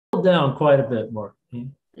settled down quite a bit, Mark.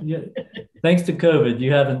 Thanks to COVID,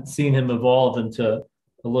 you haven't seen him evolve into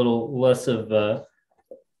a little less of,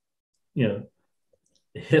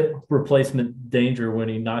 hip replacement danger when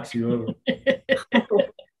he knocks you over.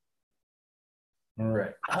 All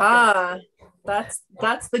right.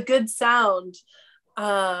 That's the good sound.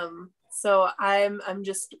 So I'm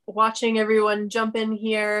just watching everyone jump in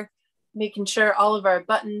here, making sure all of our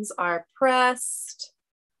buttons are pressed.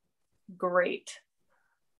 Great.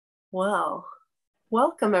 Well,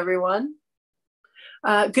 welcome everyone.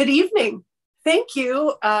 Good evening. Thank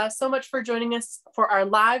you so much for joining us for our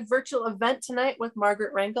live virtual event tonight with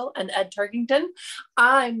Margaret Renkl and Ed Tarkington.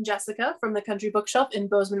 I'm Jessica from the Country Bookshelf in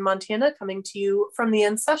Bozeman, Montana, coming to you from the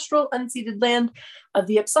ancestral unceded land of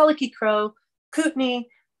the Apsalikee Crow, Kootenai,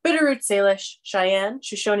 Bitterroot Salish, Cheyenne,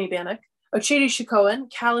 Shoshone-Bannock,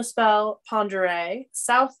 Oceti-Sakowin, Kalispel, Pend Oreille,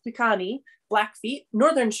 South Piikani, Blackfeet,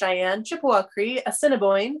 Northern Cheyenne, Chippewa Cree,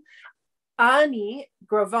 Assiniboine, Ani,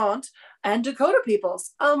 Grovant, and Dakota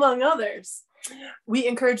peoples, among others. We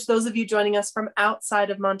encourage those of you joining us from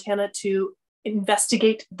outside of Montana to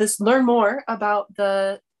investigate this, learn more about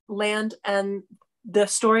the land and the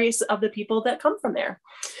stories of the people that come from there.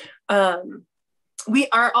 We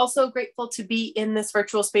are also grateful to be in this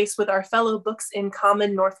virtual space with our fellow Books in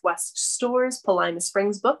Common Northwest stores, Paulina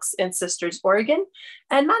Springs Books in Sisters, Oregon,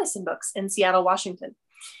 and Madison Books in Seattle, Washington.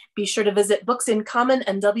 Be sure to visit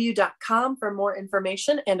booksincommonnw.com for more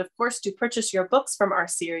information and, of course, to purchase your books from our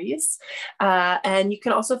series. And you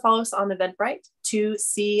can also follow us on Eventbrite to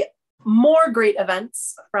see more great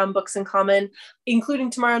events from Books in Common,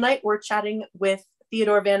 including tomorrow night. We're chatting with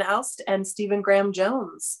Theodore Van Alst and Stephen Graham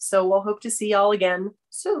Jones. So we'll hope to see y'all again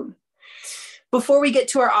soon. Before we get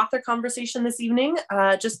to our author conversation this evening,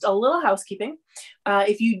 just a little housekeeping.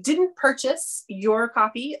 If you didn't purchase your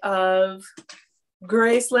copy of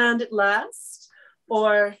Graceland at Last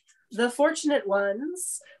or The Fortunate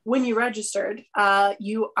Ones when you registered,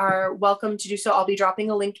 you are welcome to do so. I'll be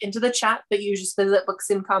dropping a link into the chat, but you just visit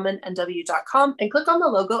booksincommonnw.com and click on the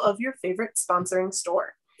logo of your favorite sponsoring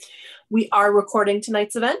store. We are recording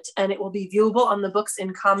tonight's event, and it will be viewable on the Books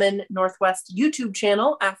in Common Northwest YouTube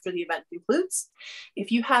channel after the event concludes.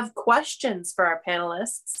 If you have questions for our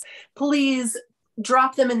panelists, please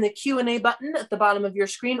drop them in the Q&A button at the bottom of your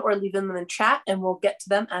screen or leave them in the chat, and we'll get to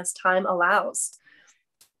them as time allows.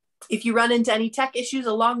 If you run into any tech issues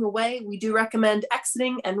along the way, we do recommend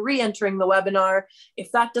exiting and re-entering the webinar.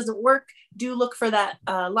 If that doesn't work, do look for that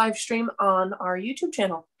live stream on our YouTube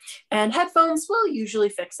channel. And headphones will usually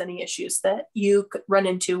fix any issues that you could run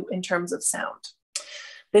into in terms of sound.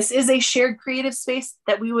 This is a shared creative space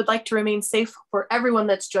that we would like to remain safe for everyone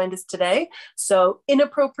that's joined us today. So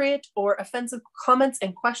inappropriate or offensive comments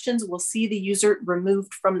and questions will see the user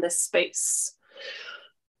removed from this space.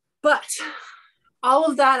 But all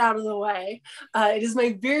of that out of the way, it is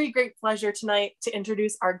my very great pleasure tonight to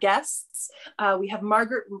introduce our guests. We have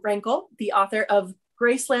Margaret Renkl, the author of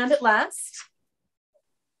Graceland at Last,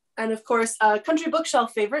 and of course, a Country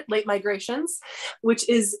Bookshelf favorite, Late Migrations, which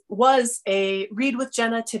was a Read with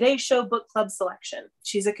Jenna Today Show book club selection.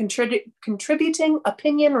 She's a contributing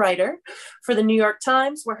opinion writer for the New York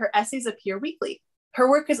Times, where her essays appear weekly. Her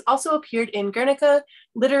work has also appeared in Guernica,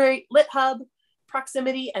 Literary Lit Hub,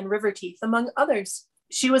 Proximity, and River Teeth, among others.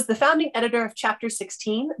 She was the founding editor of Chapter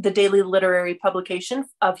 16, the daily literary publication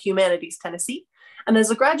of Humanities Tennessee, and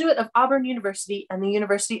is a graduate of Auburn University and the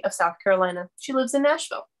University of South Carolina. She lives in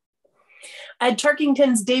Nashville. Ed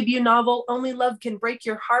Tarkington's debut novel, Only Love Can Break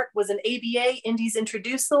Your Heart, was an ABA Indies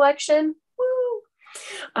Introduced selection,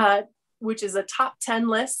 which is a top 10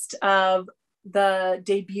 list of the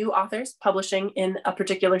debut authors publishing in a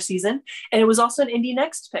particular season. And it was also an Indie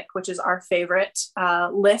Next pick, which is our favorite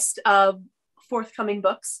list of forthcoming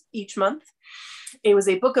books each month. It was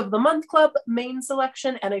a Book of the Month Club main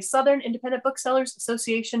selection and a Southern Independent Booksellers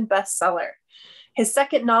Association bestseller. His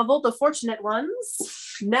second novel, The Fortunate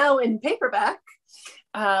Ones, now in paperback,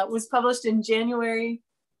 was published in January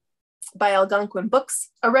by Algonquin Books.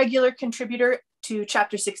 A regular contributor to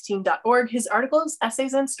chapter16.org, his articles,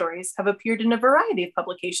 essays, and stories have appeared in a variety of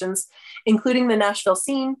publications, including the Nashville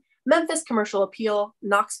Scene, Memphis Commercial Appeal,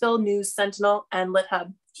 Knoxville News Sentinel, and Lit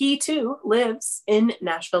Hub. He, too, lives in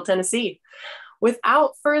Nashville, Tennessee.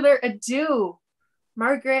 Without further ado,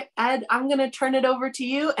 Margaret, Ed, I'm going to turn it over to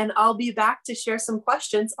you, and I'll be back to share some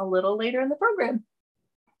questions a little later in the program.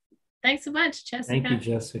 Thanks so much, Jessica. Thank you,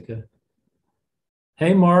 Jessica.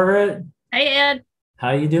 Hey, Margaret. Hey, Ed.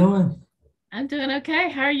 How you doing? I'm doing okay.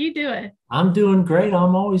 How are you doing? I'm doing great.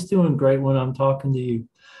 I'm always doing great when I'm talking to you.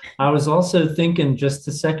 I was also thinking just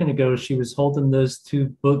a second ago, she was holding those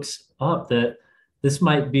two books up, that this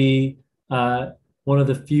might be one of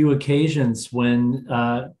the few occasions when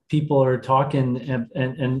people are talking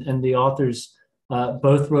and the authors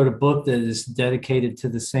both wrote a book that is dedicated to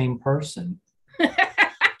the same person.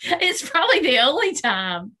 It's probably the only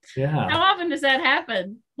time. Yeah. How often does that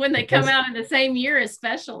happen when they come out in the same year,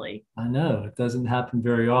 especially? I know it doesn't happen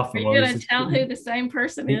very often. Are you going to tell who the same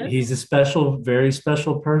person is? He's a special, very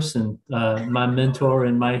special person. My mentor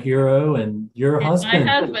and my hero, and your husband.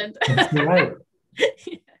 My husband. That's right.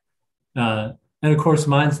 And of course,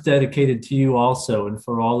 mine's dedicated to you also. And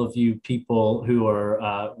for all of you people who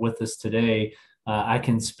are with us today, I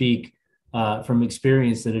can speak from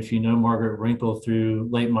experience that if you know Margaret Renkl through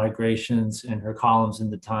Late Migrations and her columns in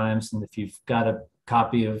the Times, and if you've got a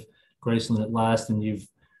copy of Graceland at Last and you've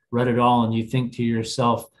read it all and you think to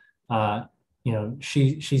yourself,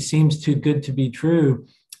 she seems too good to be true.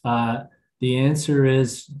 The answer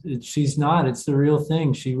is she's not. It's the real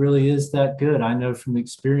thing. She really is that good. I know from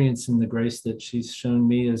experience and the grace that she's shown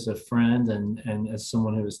me as a friend and as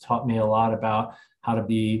someone who has taught me a lot about how to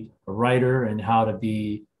be a writer and how to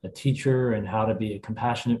be a teacher and how to be a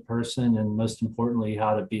compassionate person, and most importantly,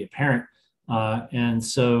 how to be a parent. And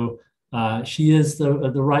so she is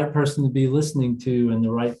the right person to be listening to and the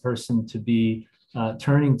right person to be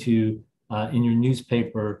turning to in your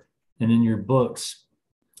newspaper and in your books.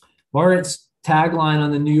 Margaret's tagline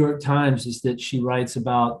on the New York Times is that she writes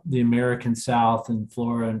about the American South and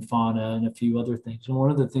flora and fauna and a few other things. And one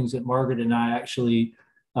of the things that Margaret and I actually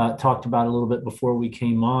talked about a little bit before we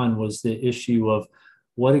came on was the issue of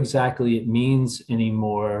what exactly it means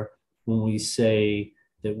anymore when we say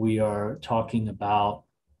that we are talking about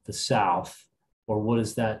the South, or what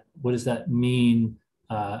does that mean,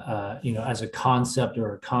 as a concept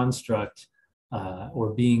or a construct,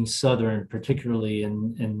 or being Southern, particularly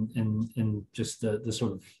in just the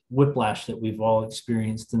sort of whiplash that we've all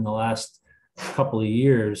experienced in the last couple of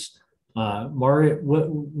years. Margaret,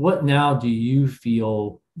 what now do you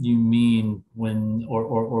feel you mean when,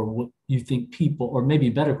 or what you think people, or maybe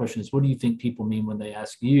a better question is, what do you think people mean when they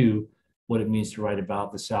ask you what it means to write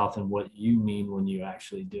about the South, and what you mean when you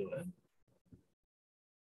actually do it?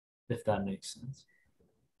 If that makes sense.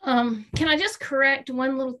 Can I just correct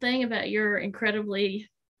one little thing about your incredibly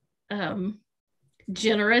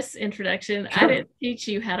generous introduction? Sure. I didn't teach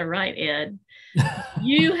you how to write, Ed.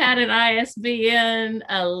 You had an ISBN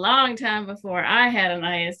a long time before I had an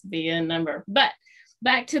ISBN number. But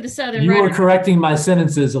back to the Southern You writer. were correcting my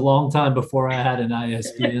sentences a long time before I had an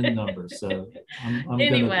ISBN number. So I'm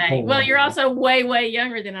anyway, well, you're also way, way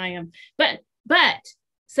younger than I am. But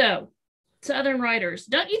so Southern writers,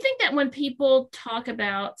 don't you think that when people talk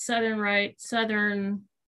about when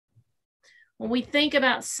we think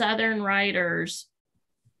about Southern writers,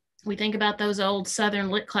 we think about those old Southern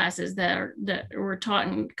lit classes that were taught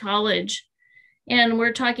in college, and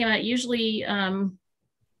we're talking about usually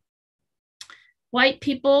white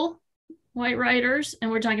people, white writers, and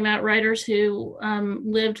we're talking about writers who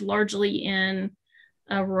lived largely in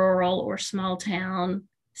a rural or small town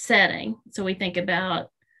setting. So we think about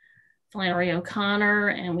Flannery O'Connor,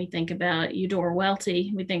 and we think about Eudora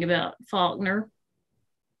Welty, we think about Faulkner.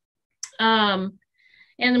 And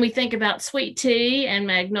we think about sweet tea and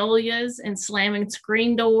magnolias and slamming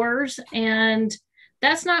screen doors, and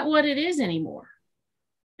that's not what it is anymore.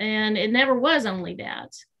 And it never was only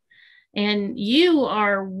that. And you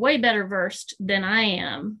are way better versed than I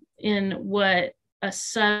am in what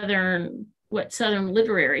Southern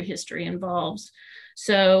literary history involves.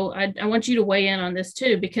 So I want you to weigh in on this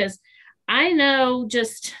too, because I know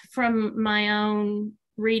just from my own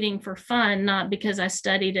reading for fun, not because I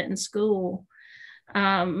studied it in school,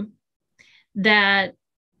 that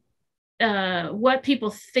what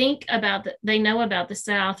people think about they know about the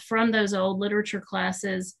South from those old literature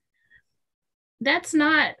classes, that's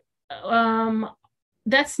not all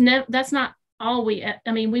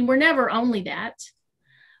we were never only that.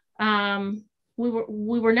 We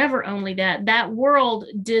were never only that. That world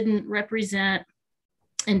didn't represent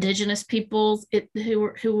Indigenous peoples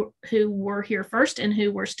who were here first and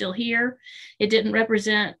who were still here. It didn't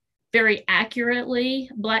represent very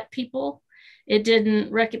accurately Black people. It didn't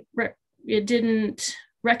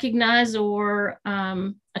recognize or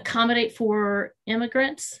accommodate for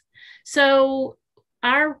immigrants. So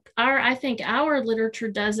I think our literature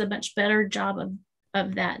does a much better job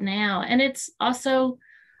of that now, and it's also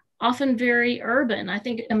often very urban.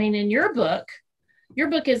 In your book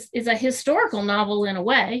is a historical novel in a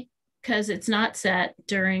way, because it's not set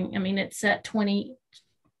during, it's set 20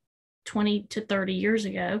 to 30 years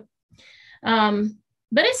ago.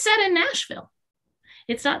 But it's set in Nashville.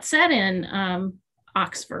 It's not set in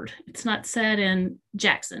Oxford. It's not set in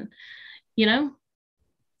Jackson,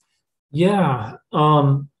 Yeah,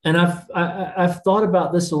 and I've thought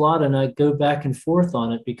about this a lot, and I go back and forth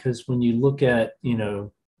on it because when you look at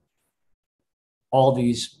all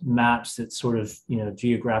these maps that sort of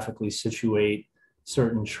geographically situate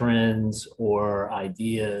certain trends or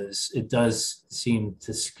ideas, it does seem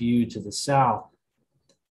to skew to the south.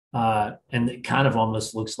 And it kind of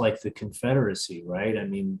almost looks like the Confederacy, right? I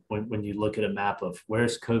mean, when you look at a map of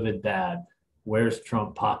where's COVID bad, where's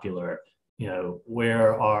Trump popular,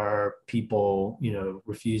 where are people,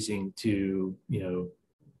 refusing to,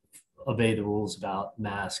 obey the rules about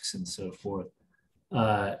masks and so forth.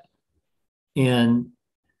 Uh, and,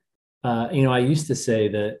 I used to say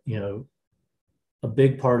that, a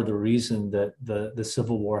big part of the reason that the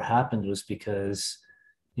Civil War happened was because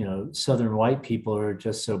Southern white people are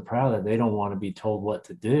just so proud that they don't want to be told what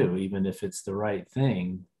to do, even if it's the right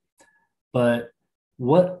thing. But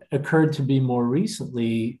what occurred to be more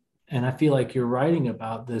recently, and I feel like you're writing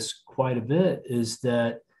about this quite a bit, is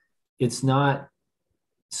that it's not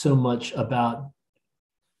so much about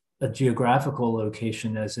a geographical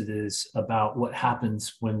location as it is about what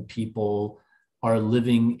happens when people are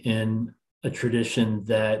living in a tradition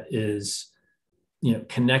that is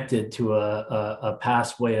connected to a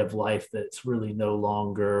past way of life that's really no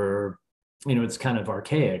longer, it's kind of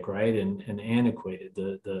archaic, right? And antiquated.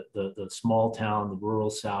 The small town, the rural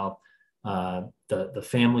South, the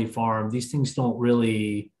family farm, these things don't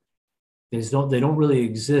really, they don't really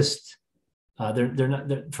exist. They're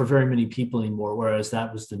not for very many people anymore, whereas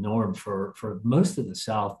that was the norm for most of the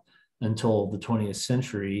South until the 20th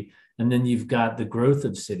century. And then you've got the growth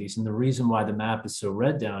of cities. And the reason why the map is so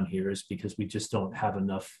red down here is because we just don't have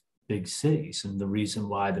enough big cities. And the reason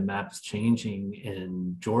why the map is changing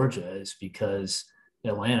in Georgia is because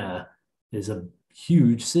Atlanta is a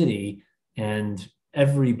huge city, and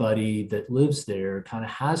everybody that lives there kind of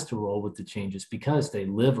has to roll with the changes because they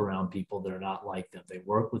live around people that are not like them. They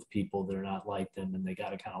work with people that are not like them, and they got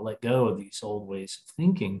to kind of let go of these old ways of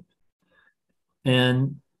thinking.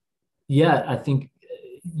 And yeah, I think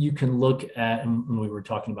you can look at, and we were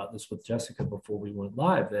talking about this with Jessica before we went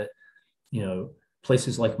live, that,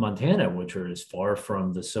 places like Montana, which are as far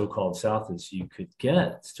from the so-called South as you could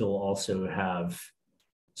get, still also have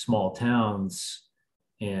small towns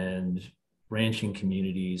and ranching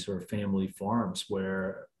communities or family farms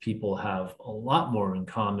where people have a lot more in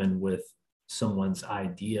common with someone's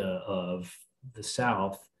idea of the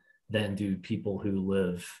South than do people who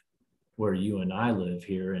live where you and I live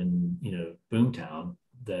here in, Boomtown,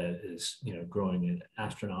 that is, growing at an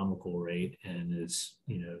astronomical rate and is,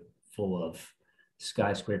 full of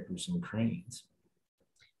skyscrapers and cranes.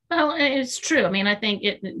 Well, it's true. I mean, I think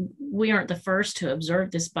we aren't the first to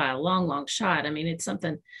observe this by a long, long shot. I mean, it's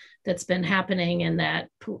something that's been happening and that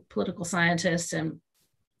political scientists and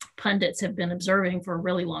pundits have been observing for a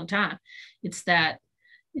really long time. It's that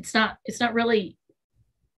it's not really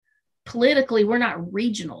politically, we're not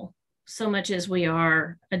regional so much as we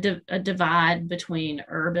are a divide between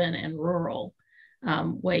urban and rural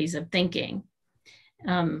ways of thinking.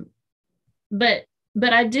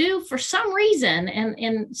 But I do, for some reason,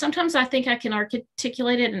 and sometimes I think I can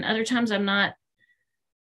articulate it, and other times I'm not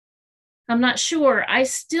sure. I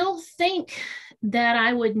still think that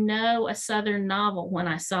I would know a Southern novel when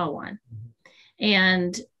I saw one,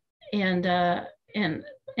 and a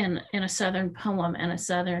Southern poem and a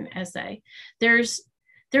Southern essay. There's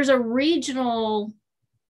a regional,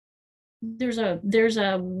 there's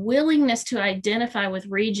a willingness to identify with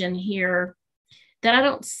region here that I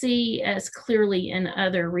don't see as clearly in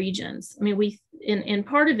other regions. I mean, in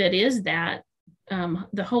part of it is that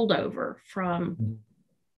the holdover from,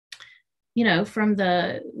 from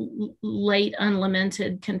the late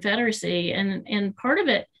unlamented Confederacy, and part of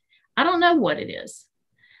it, I don't know what it is.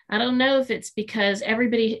 I don't know if it's because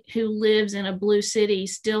everybody who lives in a blue city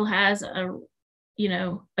still has a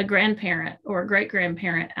grandparent or a great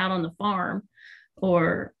grandparent out on the farm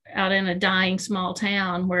or out in a dying small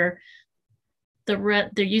town where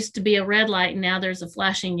there used to be a red light and now there's a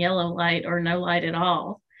flashing yellow light or no light at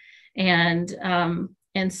all. And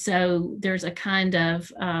so there's a kind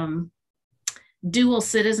of dual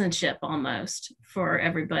citizenship almost for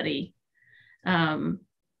everybody, even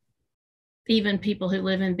people who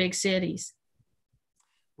live in big cities.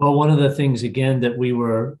 Well, one of the things, again, that we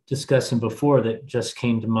were discussing before that just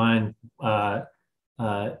came to mind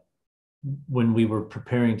when we were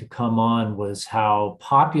preparing to come on was how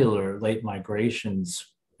popular late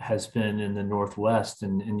migrations has been in the Northwest.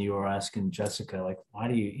 And you were asking Jessica, like, why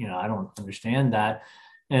do you, I don't understand that.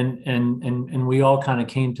 And we all kind of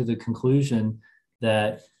came to the conclusion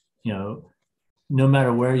that, no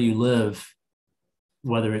matter where you live,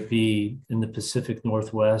 whether it be in the Pacific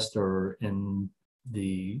Northwest or in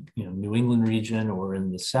the New England region or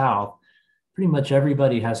in the South, pretty much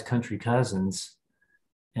everybody has country cousins,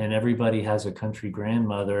 and everybody has a country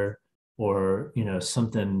grandmother, or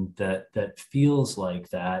something that feels like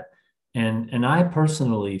that. And I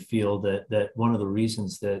personally feel that one of the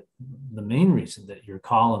reasons, that the main reason that your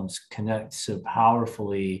columns connect so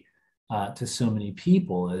powerfully to so many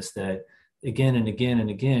people, is that again and again and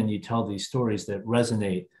again, you tell these stories that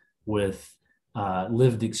resonate with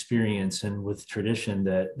lived experience and with tradition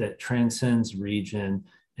that transcends region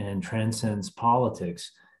and transcends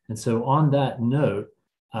politics. And so on that note,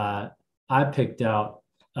 I picked out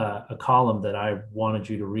a column that I wanted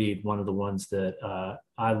you to read, one of the ones that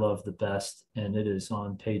I love the best, and it is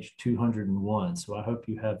on page 201. So I hope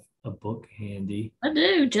you have a book handy. I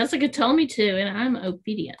do. Jessica told me to, and I'm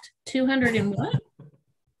obedient. 200 and what?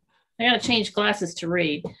 I got to change glasses to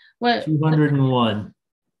read. What? 201.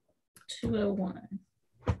 201.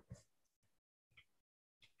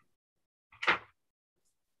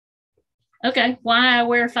 Okay. Why I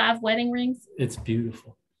wear 5 wedding rings? It's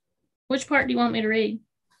beautiful. Which part do you want me to read?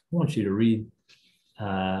 I want you to read.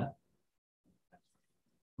 Well,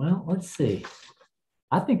 let's see.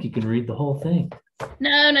 I think you can read the whole thing.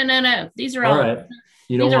 No. These are all right.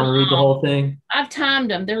 You don't want to read the whole thing? I've timed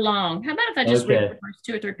them. They're long. How about if I just read the first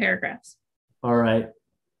 2 or 3 paragraphs? All right.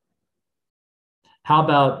 How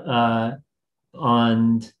about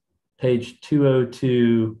on page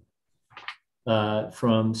 202,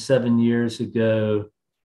 from 7 years ago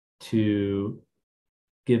to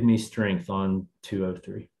give me strength on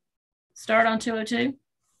 203. Start on 202?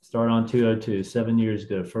 Start on 202, 7 years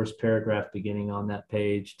ago, first paragraph beginning on that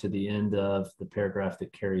page to the end of the paragraph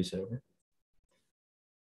that carries over.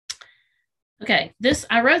 Okay,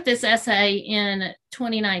 I wrote this essay in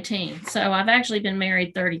 2019, so I've actually been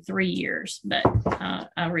married 33 years, but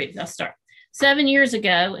I'll start. 7 years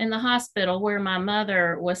ago, in the hospital where my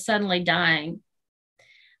mother was suddenly dying,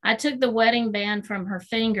 I took the wedding band from her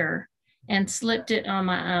finger and slipped it on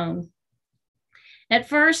my own. At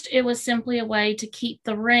first, it was simply a way to keep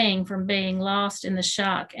the ring from being lost in the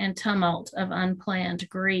shock and tumult of unplanned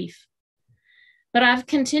grief. But I've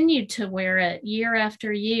continued to wear it year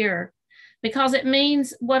after year because it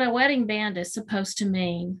means what a wedding band is supposed to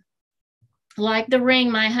mean. Like the ring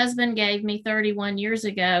my husband gave me 31 years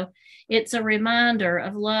ago, it's a reminder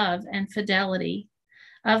of love and fidelity,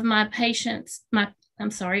 of my parents'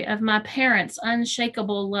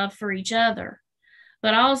 unshakable love for each other,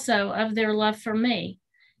 but also of their love for me,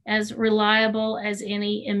 as reliable as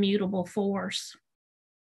any immutable force.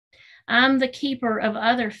 I'm the keeper of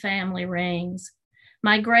other family rings,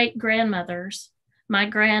 my great-grandmother's, my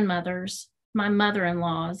grandmother's, my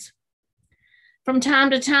mother-in-law's. From time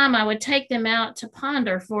to time, I would take them out to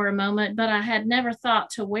ponder for a moment, but I had never thought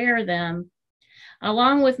to wear them.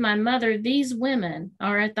 Along with my mother, these women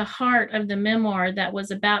are at the heart of the memoir that was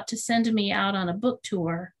about to send me out on a book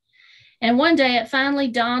tour. And one day it finally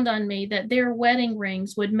dawned on me that their wedding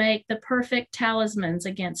rings would make the perfect talismans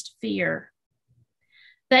against fear.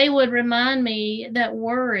 They would remind me that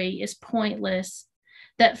worry is pointless,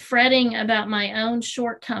 that fretting about my own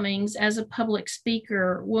shortcomings as a public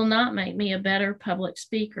speaker will not make me a better public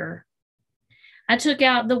speaker. I took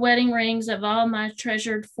out the wedding rings of all my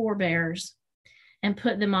treasured forebears and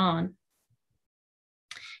put them on.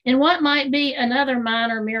 In what might be another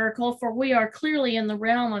minor miracle, for we are clearly in the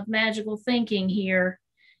realm of magical thinking here,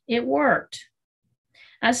 it worked.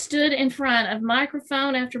 I stood in front of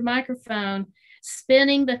microphone after microphone,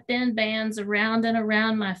 spinning the thin bands around and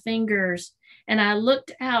around my fingers, and I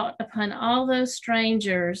looked out upon all those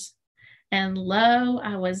strangers, and lo,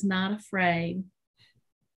 I was not afraid.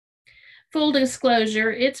 Full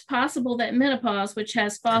disclosure, it's possible that menopause, which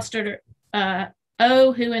has fostered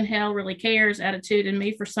oh, who in hell really cares attitude in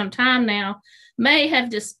me for some time now, may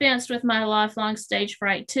have dispensed with my lifelong stage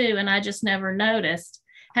fright too, and I just never noticed,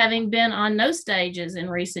 having been on no stages in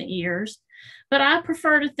recent years. But I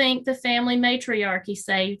prefer to think the family matriarchy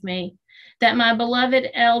saved me, that my beloved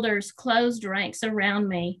elders closed ranks around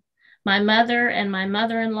me, my mother and my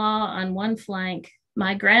mother-in-law on one flank,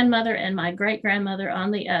 my grandmother and my great-grandmother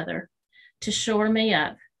on the other, to shore me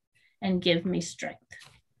up and give me strength.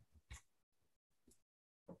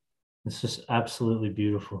 It's just absolutely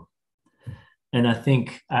beautiful. And I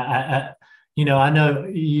think, I know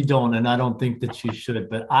you don't, and I don't think that you should,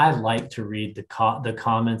 but I like to read the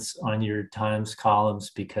comments on your Times columns,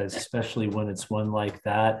 because especially when it's one like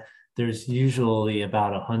that, there's usually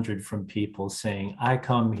about 100 from people saying, I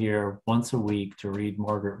come here once a week to read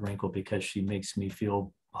Margaret Renkl because she makes me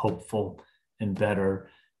feel hopeful and better.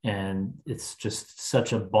 and it's just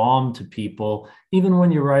such a balm to people, even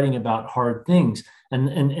when you're writing about hard things.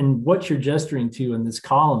 And what you're gesturing to in this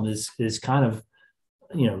column is kind of,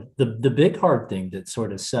 you know, the big hard thing that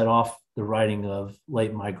sort of set off the writing of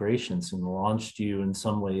Late Migrations and launched you in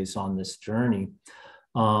some ways on this journey.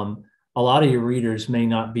 A lot of your readers may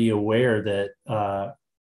not be aware that,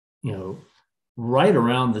 you know, right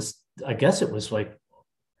around this, I guess it was like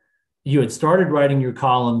you had started writing your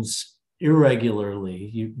columns irregularly.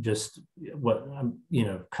 You just, you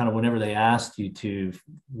know, kind of whenever they asked you to,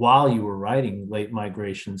 while you were writing Late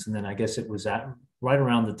Migrations. And then I guess it was right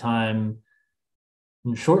around the time,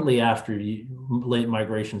 shortly after Late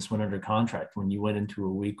Migrations went under contract, when you went into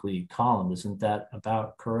a weekly column. Isn't that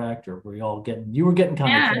about correct? Or were you were getting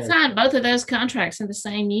kind of. Yeah, I signed both of those contracts in the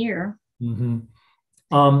same year. Mm-hmm.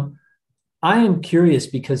 I am curious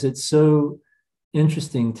because it's so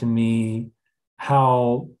interesting to me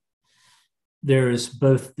how there is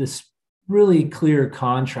both this really clear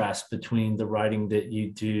contrast between the writing that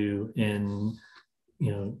you do in,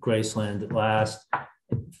 you know, Graceland at Last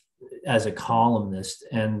as a columnist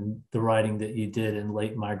and the writing that you did in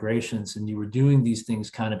Late Migrations. And you were doing these things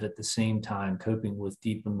kind of at the same time, coping with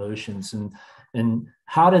deep emotions. And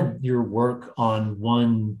how did your work on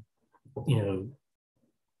one, you know,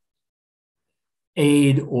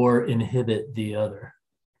 aid or inhibit the other?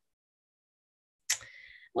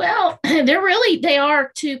 Well, they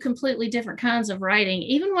are two completely different kinds of writing.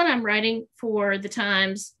 Even when I'm writing for the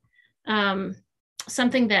Times,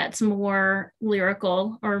 something that's more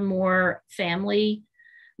lyrical or more family,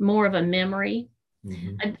 more of a memory.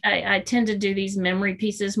 Mm-hmm. I tend to do these memory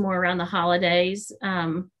pieces more around the holidays,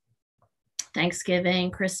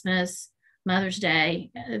 Thanksgiving, Christmas, Mother's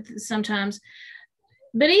Day, sometimes.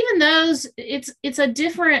 But even those, it's a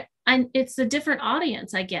different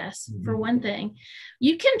audience, I guess. Mm-hmm. For one thing,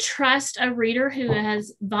 you can trust a reader who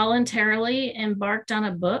has voluntarily embarked on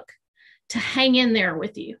a book to hang in there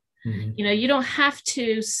with you. Mm-hmm. You know, you don't have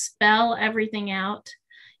to spell everything out.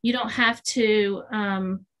 You don't have to,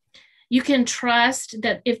 you can trust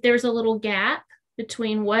that if there's a little gap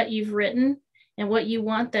between what you've written and what you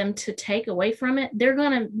want them to take away from it, they're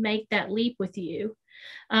going to make that leap with you.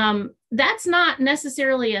 That's not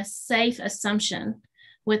necessarily a safe assumption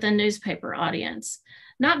with a newspaper audience,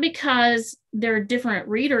 not because they're different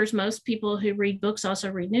readers. Most people who read books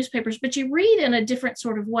also read newspapers, but you read in a different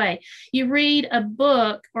sort of way. You read a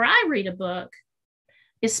book, or I read a book,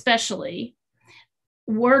 especially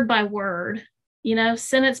word by word, you know,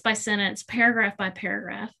 sentence by sentence, paragraph by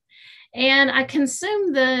paragraph. And I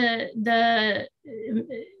consume the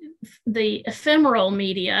ephemeral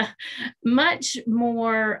media much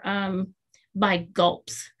more by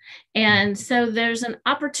gulps. And so there's an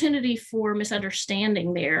opportunity for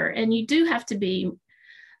misunderstanding there. And you do have to be,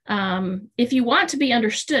 if you want to be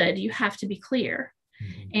understood, you have to be clear.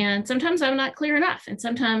 Mm-hmm. And sometimes I'm not clear enough. And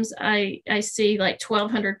sometimes I see like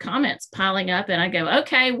 1,200 comments piling up and I go,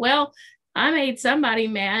 okay, well, I made somebody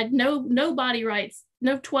mad. Nobody writes,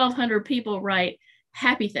 no 1,200 people write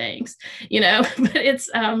happy things, you know, but it's,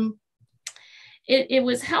 it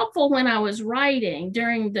was helpful when I was writing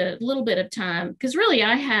during the little bit of time, because really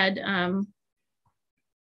I had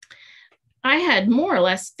more or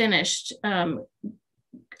less finished.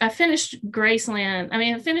 I finished Graceland. I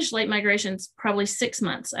mean, I finished Late Migrations probably 6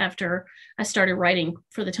 months after I started writing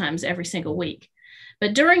for the Times every single week.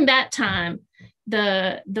 But during that time,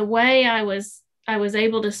 the way I was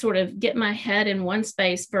able to sort of get my head in one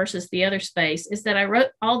space versus the other space is that I wrote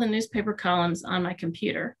all the newspaper columns on my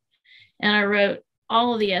computer. And I wrote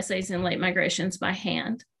all of the essays in Late Migrations by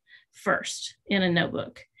hand first in a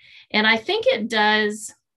notebook. And I think it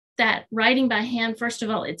does that writing by hand. First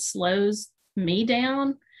of all, it slows me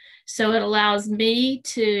down. So it allows me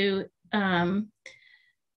to, I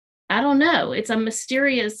don't know, it's a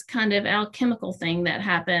mysterious kind of alchemical thing that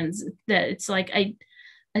happens, that it's like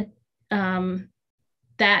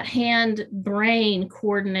that hand-brain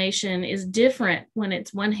coordination is different when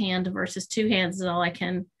it's one hand versus two hands is all I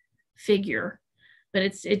can figure. But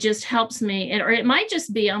it just helps me, or it might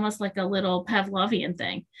just be almost like a little Pavlovian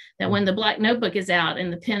thing, that when the black notebook is out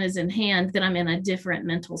and the pen is in hand, then I'm in a different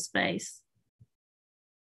mental space.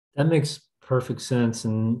 That makes perfect sense.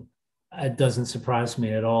 And it doesn't surprise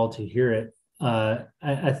me at all to hear it.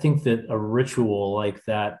 I think that a ritual like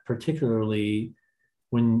that, particularly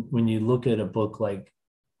when you look at a book like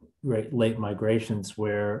Late Migrations,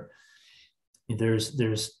 where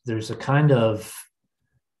there's a kind of,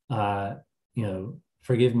 you know,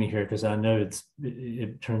 forgive me here because I know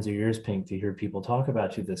it turns your ears pink to hear people talk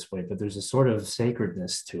about you this way, but there's a sort of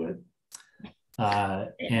sacredness to it.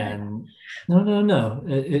 And no.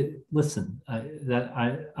 Listen,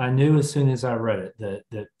 I knew as soon as I read it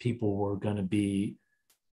that people were going to be,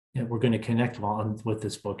 we're going to connect on with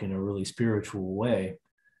this book in a really spiritual way.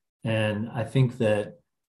 And I think that,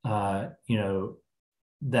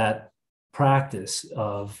 that practice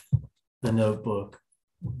of the notebook,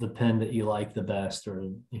 the pen that you like the best,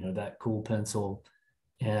 or, that cool pencil,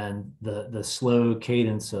 and the slow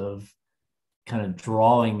cadence of kind of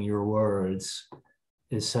drawing your words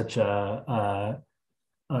is such an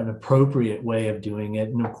appropriate way of doing it.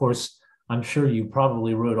 And of course, I'm sure you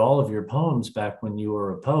probably wrote all of your poems back when you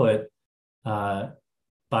were a poet by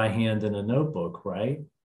hand in a notebook, right?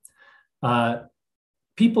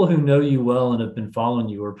 People who know you well and have been following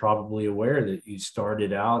you are probably aware that you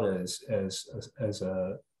started out as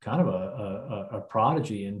a kind of a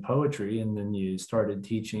prodigy in poetry, and then you started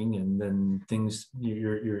teaching, and then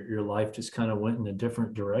your life just kind of went in a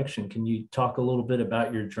different direction. Can you talk a little bit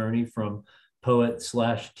about your journey from poet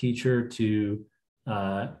 / teacher to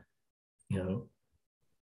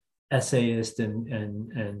essayist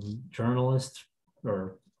and journalist,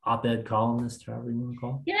 or op-ed columnist, however you want to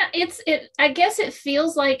call it? Yeah, I guess it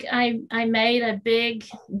feels like I made a big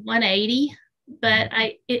 180, but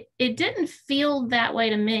it didn't feel that way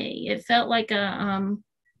to me. It felt like it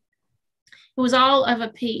was all of a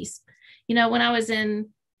piece. When I was in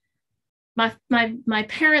my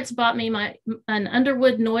parents bought me an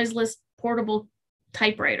Underwood noiseless portable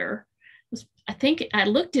typewriter. I think I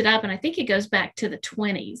looked it up, and I think it goes back to the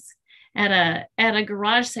 20s. At a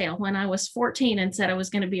garage sale when I was 14, and said I was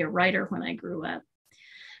going to be a writer when I grew up.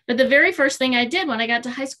 But the very first thing I did when I got to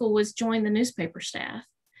high school was join the newspaper staff.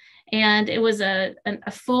 And it was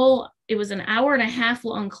it was an hour and a half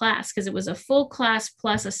long class, because it was a full class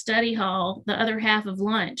plus a study hall, the other half of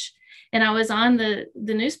lunch. And I was on the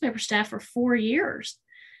newspaper staff for 4 years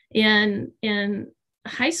in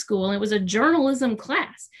high school. And it was a journalism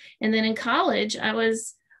class. And then in college, I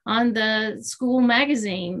was on the school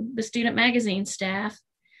magazine, the student magazine staff.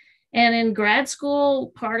 And in grad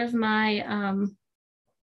school, part of my,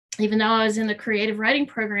 even though I was in the creative writing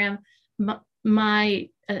program, my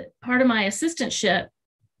part of my assistantship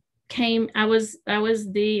I was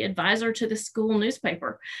the advisor to the school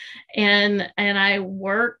newspaper, and I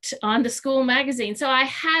worked on the school magazine. So I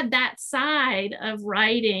had that side of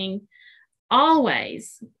writing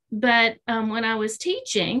always. But when I was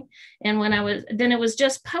teaching, and then it was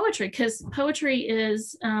just poetry, because poetry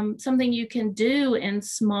is something you can do in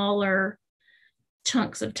smaller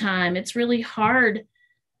chunks of time. It's really hard.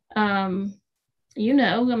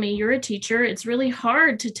 You're a teacher. It's really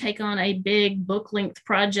hard to take on a big book length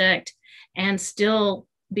project and still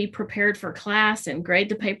be prepared for class and grade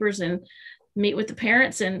the papers and meet with the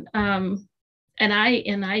parents. And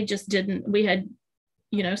I just didn't. We had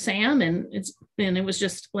Sam, and it was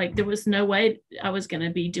just like, there was no way I was going to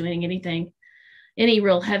be doing any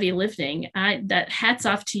real heavy lifting. That hats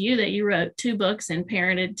off to you that you wrote 2 books and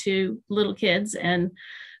parented 2 little kids and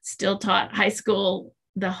still taught high school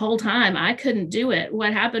the whole time. I couldn't do it.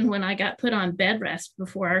 What happened when I got put on bed rest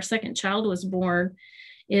before our second child was born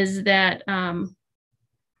is that,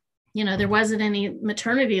 there wasn't any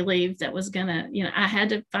maternity leave that was gonna, I had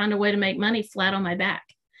to find a way to make money flat on my back.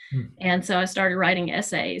 And so I started writing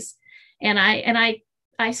essays, and I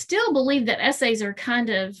still believe that essays are kind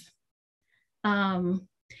of,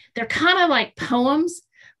 they're kind of like poems,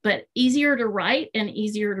 but easier to write and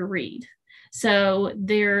easier to read. So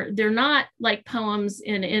they're not like poems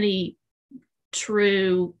in any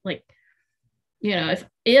true, like,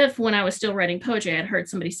 if when I was still writing poetry, I'd heard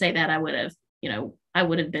somebody say that, I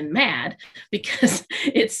would have been mad, because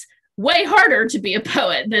it's way harder to be a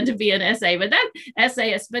poet than to be an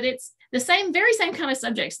essayist. But it's the very same kind of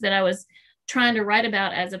subjects that I was trying to write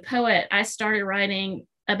about as a poet. I started writing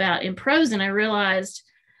about in prose, and I realized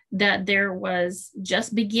that there was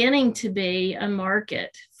just beginning to be a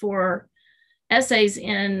market for essays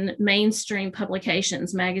in mainstream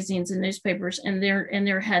publications, magazines, and newspapers, and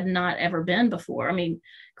there had not ever been before. I mean,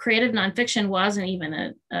 creative nonfiction wasn't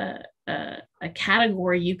even a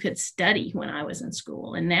category you could study when I was in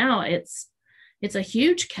school, and now it's a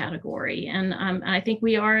huge category. And I think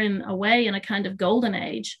we are, in a way, in a kind of golden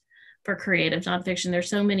age for creative nonfiction. There's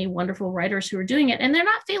so many wonderful writers who are doing it, and they're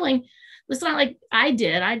not feeling. It's not like I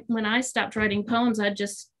did. When I stopped writing poems,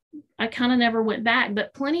 I kind of never went back,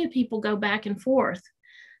 but plenty of people go back and forth.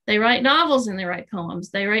 They write novels and they write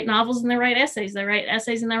poems. They write novels and they write essays. They write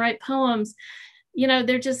essays and they write poems.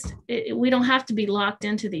 They're just, we don't have to be locked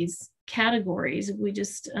into these categories. We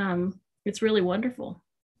just, it's really wonderful.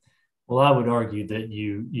 Well, I would argue that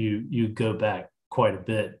you go back quite a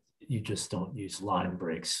bit. You just don't use line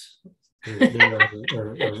breaks There are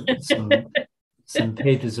some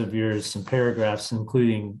pages of yours, some paragraphs,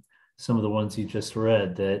 including some of the ones you just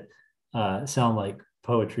read, that sound like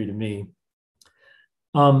poetry to me.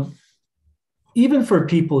 Even for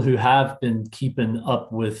people who have been keeping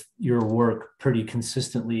up with your work pretty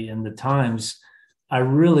consistently in the Times, I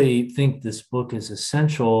really think this book is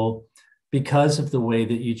essential because of the way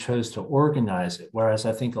that you chose to organize it. Whereas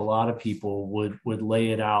I think a lot of people would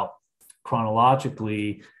lay it out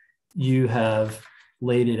chronologically, you have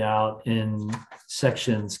laid it out in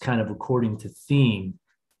sections kind of according to theme.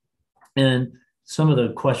 And some of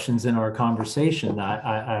the questions in our conversation,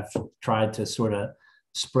 I've tried to sort of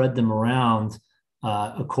spread them around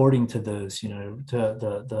according to those. You know, to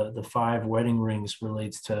the 5 wedding rings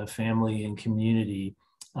relates to family and community.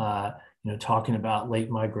 You know, talking about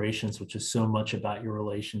late migrations, which is so much about your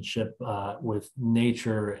relationship with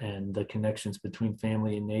nature and the connections between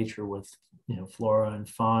family and nature with, you know, flora and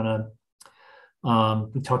fauna.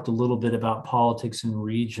 We talked a little bit about politics and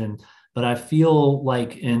region, but I feel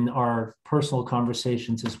like in our personal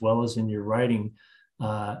conversations, as well as in your writing,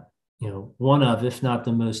 you know, one of, if not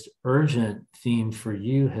the most urgent theme for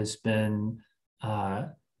you has been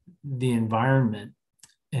the environment,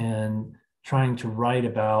 and trying to write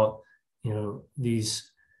about, you know,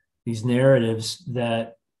 these narratives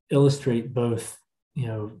that illustrate both, you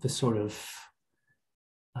know, the sort of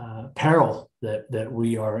peril that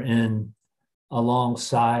we are in,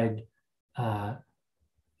 alongside,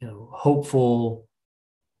 you know, hopeful,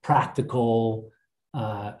 practical,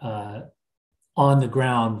 on the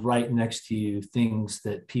ground, right next to you, things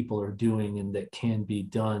that people are doing and that can be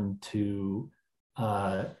done to,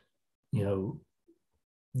 you know,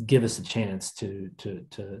 give us a chance to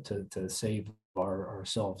save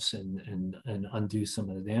ourselves and undo some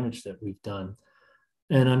of the damage that we've done.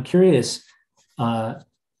 And I'm curious,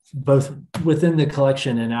 both within the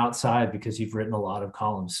collection and outside, because you've written a lot of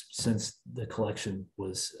columns since the collection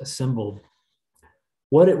was assembled,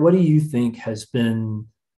 what do you think has been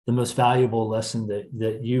the most valuable lesson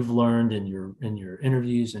that you've learned in your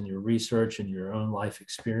interviews and your research and your own life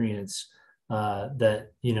experience, that,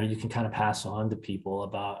 you know, you can kind of pass on to people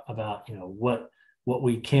about you know, what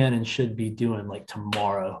we can and should be doing, like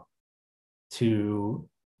tomorrow, to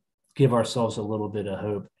give ourselves a little bit of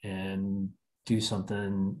hope and do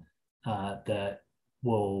something that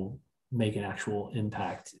will make an actual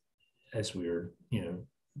impact as we're, you know,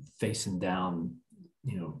 facing down,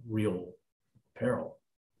 you know, real peril?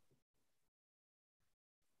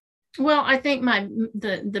 Well, I think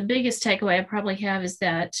the biggest takeaway I probably have is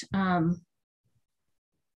that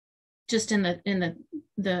just in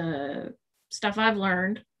the stuff I've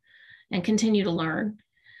learned and continue to learn,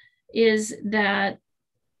 is that,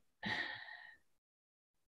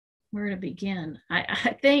 where to begin?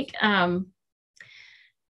 I think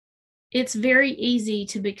it's very easy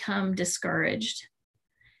to become discouraged.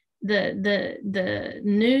 The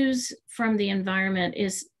news from the environment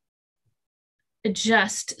is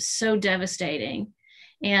just so devastating,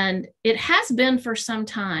 and it has been for some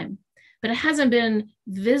time, but it hasn't been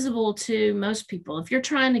visible to most people. If you're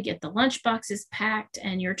trying to get the lunch boxes packed,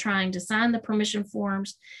 and you're trying to sign the permission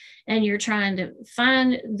forms, and you're trying to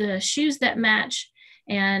find the shoes that match,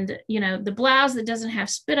 and, you know, the blouse that doesn't have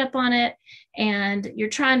spit up on it, and you're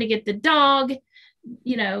trying to get the dog,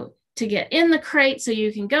 you know, to get in the crate so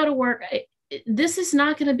you can go to work, this is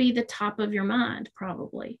not going to be the top of your mind,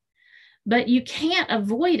 probably. But you can't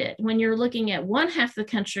avoid it when you're looking at one half of the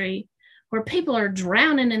country where people are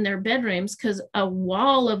drowning in their bedrooms because a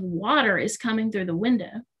wall of water is coming through the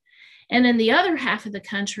window. And in the other half of the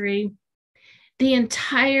country, the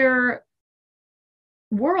entire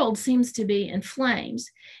world seems to be in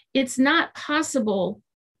flames. It's not possible,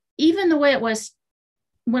 even the way it was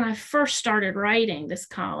when I first started writing this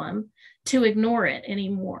column, to ignore it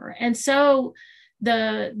anymore. And so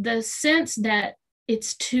the sense that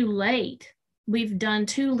it's too late, we've done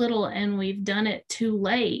too little and we've done it too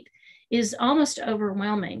late, is almost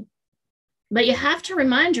overwhelming. But you have to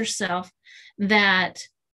remind yourself that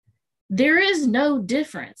there is no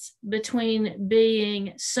difference between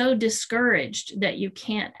being so discouraged that you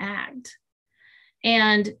can't act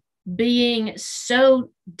and being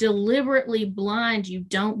so deliberately blind you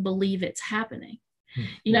don't believe it's happening.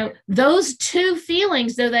 You know, those two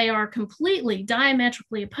feelings, though they are completely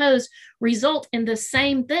diametrically opposed, result in the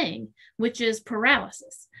same thing, which is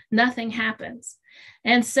paralysis. Nothing happens.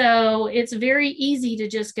 And so it's very easy to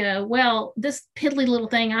just go, well, this piddly little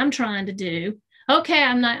thing I'm trying to do, okay,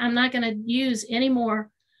 I'm not going to use any more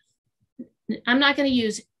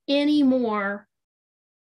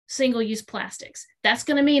single-use plastics. That's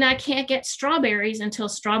going to mean I can't get strawberries until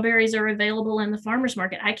strawberries are available in the farmer's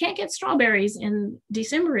market. I can't get strawberries in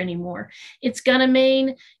December anymore. It's going to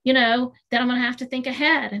mean, that I'm going to have to think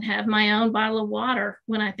ahead and have my own bottle of water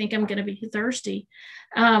when I think I'm going to be thirsty.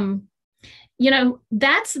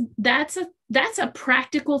 That's a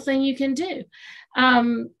practical thing you can do.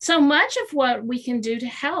 So much of what we can do to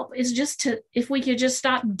help is if we could just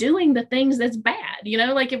stop doing the things that's bad,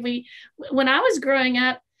 like when I was growing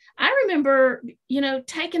up, I remember,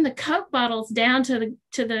 taking the Coke bottles down to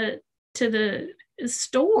the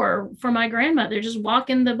store for my grandmother, just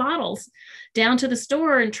walking the bottles down to the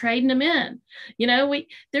store and trading them in. It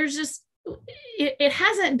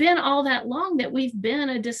hasn't been all that long that we've been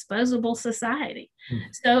a disposable society.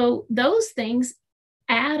 So those things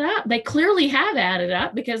add up. They clearly have added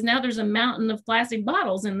up, because now there's a mountain of plastic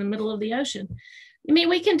bottles in the middle of the ocean. I mean,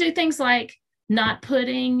 we can do things like not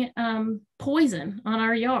putting poison on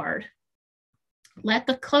our yard. Let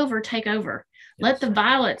the clover take over. Yes. Let the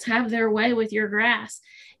violets have their way with your grass,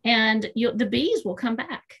 and the bees will come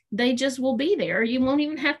back. They just will be there. You won't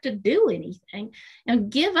even have to do anything. And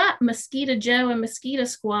give up Mosquito Joe and Mosquito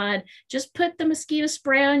Squad. Just put the mosquito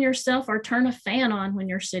spray on yourself, or turn a fan on when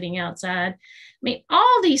you're sitting outside. I mean,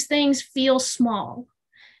 all these things feel small.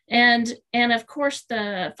 And of course,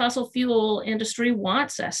 the fossil fuel industry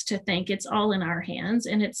wants us to think it's all in our hands,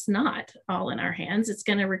 and it's not all in our hands. It's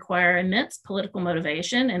going to require immense political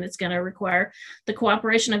motivation, and it's going to require the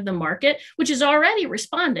cooperation of the market, which is already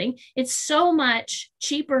responding. It's so much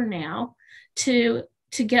cheaper now to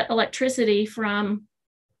get electricity from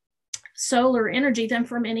solar energy than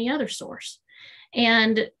from any other source.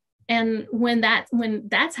 And when that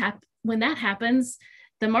happens,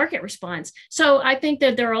 the market responds. So I think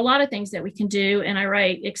that there are a lot of things that we can do, and I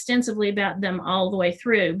write extensively about them all the way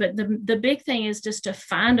through. But the big thing is just to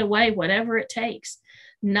find a way, whatever it takes,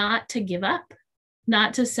 not to give up,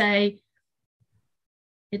 not to say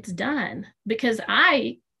it's done. Because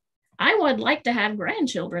I would like to have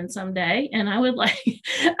grandchildren someday, and I would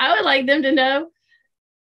like them to know.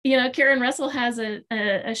 Karen Russell has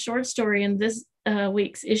a short story in this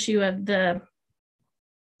week's issue of the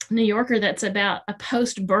New Yorker that's about a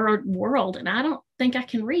post-bird world, and I don't think I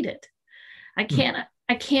can read it. I can't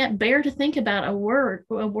bear to think about a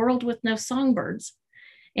world with no songbirds.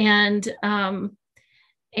 But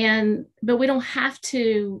we don't have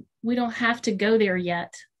to go there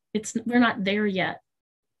yet. We're not there yet.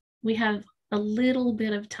 We have a little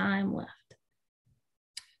bit of time left.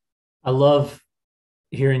 I love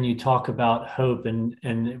hearing you talk about hope, and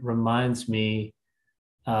it reminds me.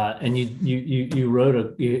 And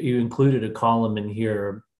you included a column in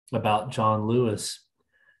here about John Lewis,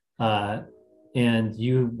 and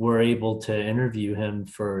you were able to interview him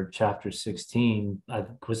for chapter 16.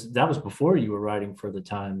 That was before you were writing for the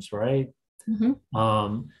Times, right? Mm-hmm.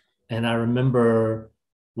 And I remember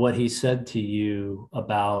what he said to you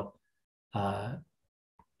about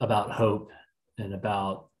hope and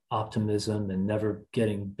about optimism and never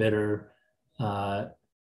getting bitter.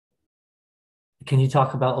 Can you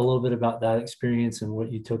talk about a little bit about that experience and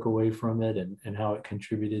what you took away from it, and how it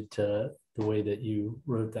contributed to the way that you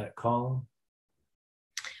wrote that column?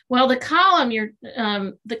 Well, the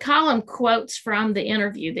column quotes from the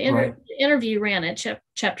interview. The interview ran at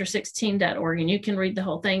chapter16.org, and you can read the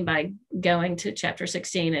whole thing by going to chapter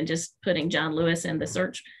 16 and just putting John Lewis in the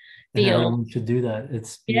search field. And everyone should do that.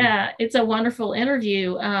 It's a wonderful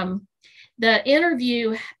interview. The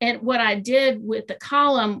interview, and what I did with the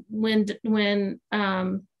column when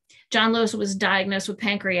John Lewis was diagnosed with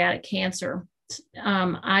pancreatic cancer,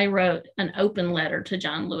 I wrote an open letter to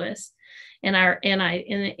John Lewis, and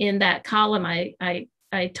in that column I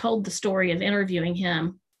told the story of interviewing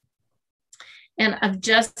him, and of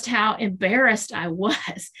just how embarrassed I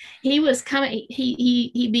was. He was coming.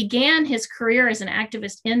 He began his career as an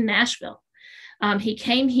activist in Nashville. He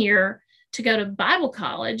came here to go to Bible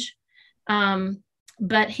college.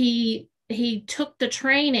 But he took the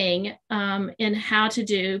training in how to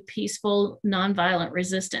do peaceful, nonviolent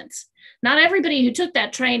resistance. Not everybody who took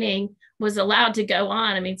that training was allowed to go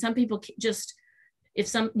on. I mean, some people just,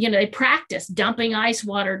 they practice dumping ice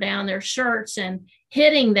water down their shirts and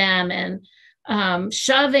hitting them and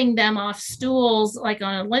shoving them off stools like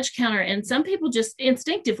on a lunch counter. And some people just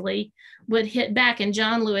instinctively would hit back. And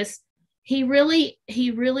John Lewis, he really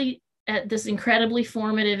at this incredibly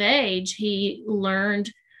formative age, he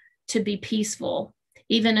learned to be peaceful,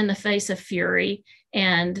 even in the face of fury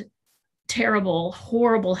and terrible,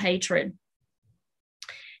 horrible hatred.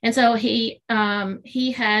 And so he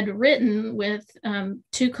had written with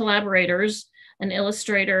two collaborators, an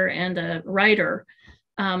illustrator and a writer,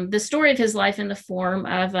 the story of his life in the form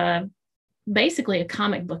of basically a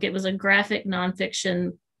comic book. It was a graphic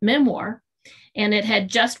nonfiction memoir, and it had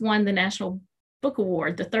just won the National Book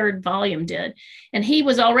Award. The third volume did. And he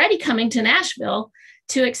was already coming to Nashville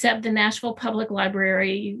to accept the Nashville Public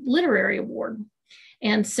Library Literary Award.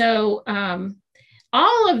 And so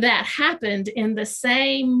all of that happened in the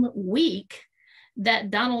same week that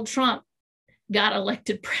Donald Trump got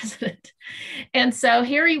elected president. And so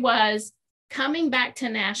here he was coming back to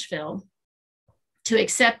Nashville to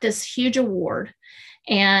accept this huge award.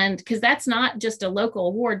 And because that's not just a local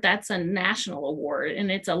award, that's a national award, and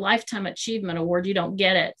it's a lifetime achievement award. You don't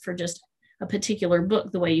get it for just a particular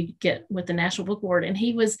book the way you get with the National Book Award. And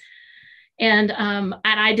he was, and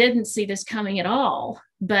I didn't see this coming at all,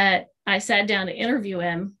 but I sat down to interview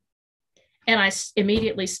him, and I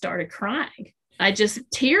immediately started crying.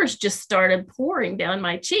 Tears just started pouring down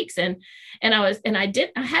my cheeks, and I wasn't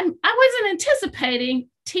anticipating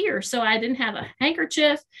tears, so I didn't have a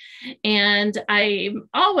handkerchief, and I'm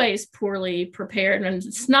always poorly prepared, and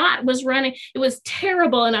snot was running. It was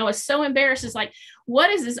terrible, and I was so embarrassed. It's like, what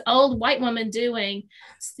is this old white woman doing,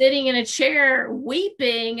 sitting in a chair,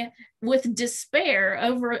 weeping with despair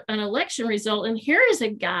over an election result? And here is a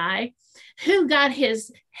guy who got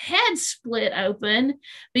his head split open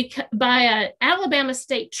by an Alabama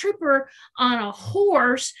state trooper on a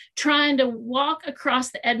horse trying to walk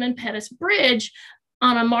across the Edmund Pettus Bridge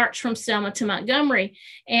on a march from Selma to Montgomery.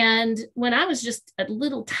 And when I was just a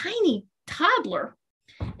little tiny toddler,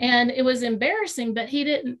 and it was embarrassing, but he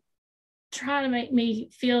didn't try to make me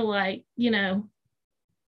feel like,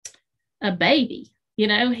 a baby.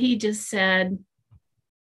 He just said,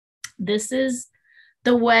 this is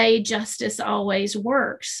the way justice always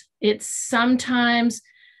works. It's sometimes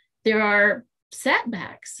there are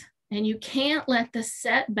setbacks, and you can't let the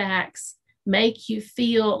setbacks make you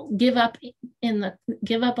feel give up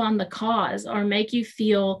on the cause, or make you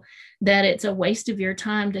feel that it's a waste of your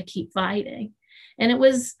time to keep fighting. And it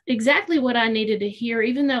was exactly what I needed to hear,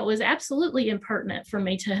 even though it was absolutely impertinent for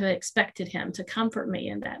me to have expected him to comfort me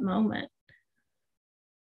in that moment.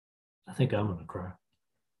 I think I'm going to cry.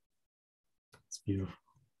 It's beautiful.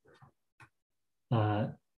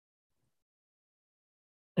 And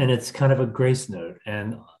it's kind of a grace note.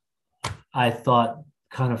 And I thought,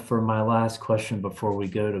 kind of for my last question before we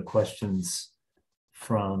go to questions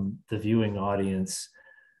from the viewing audience,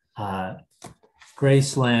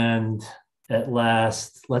 Graceland at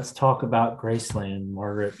last. Let's talk about Graceland,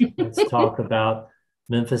 Margaret. Let's talk about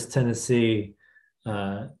Memphis, Tennessee.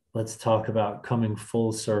 Let's talk about coming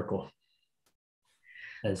full circle.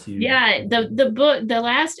 The book, the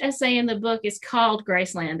last essay in the book is called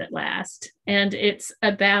Graceland at Last, and it's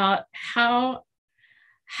about how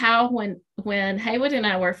when Haywood and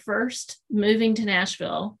I were first moving to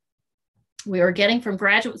Nashville, we were getting from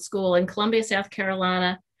graduate school in Columbia, South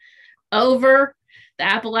Carolina, over the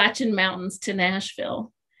Appalachian Mountains to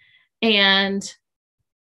Nashville. And,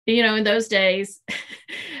 in those days,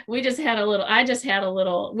 we just had a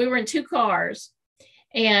little, we were in two cars,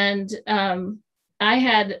 and I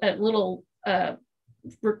had a little,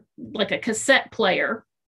 like a cassette player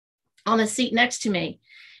on the seat next to me.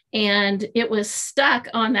 And it was stuck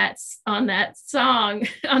on that song,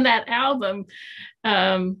 on that album,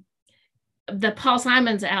 the Paul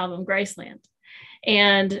Simon's album, Graceland.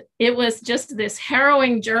 And it was just this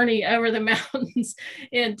harrowing journey over the mountains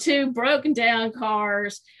in two broken down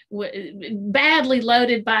cars, badly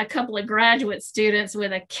loaded by a couple of graduate students,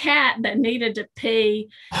 with a cat that needed to pee,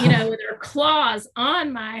 with her claws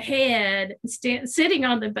on my head, sitting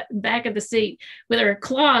on the back of the seat with her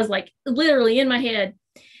claws like literally in my head.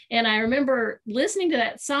 And I remember listening to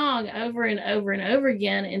that song over and over and over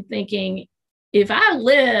again and thinking, if I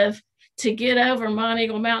live to get over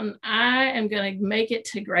Monteagle Mountain, I am going to make it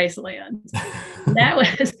to Graceland. That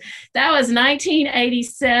was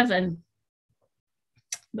 1987.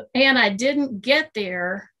 And I didn't get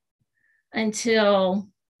there until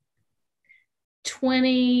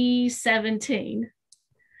 2017.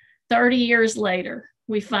 30 years later,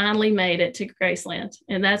 we finally made it to Graceland.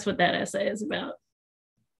 And that's what that essay is about.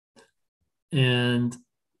 And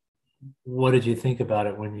what did you think about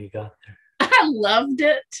it when you got there? I loved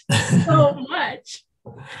it so much.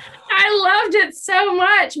 I loved it so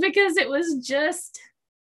much because it was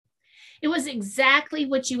exactly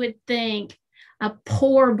what you would think a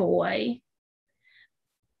poor boy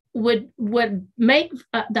would make,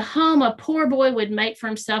 the home a poor boy would make for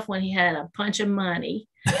himself when he had a bunch of money.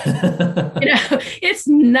 It's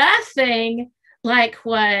nothing like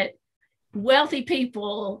what wealthy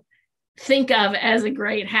people think of as a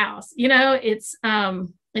great house. It's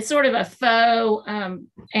sort of a faux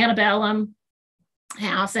antebellum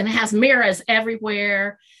house, and it has mirrors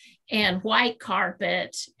everywhere and white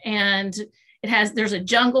carpet, and there's a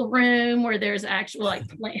jungle room where there's actual like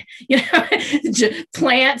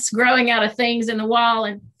plants growing out of things in the wall,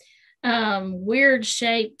 and weird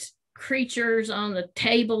shaped creatures on the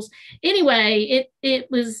tables. Anyway, it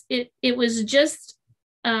was just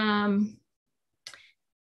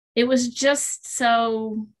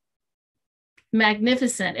so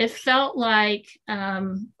magnificent. It felt like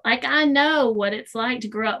I know what it's like to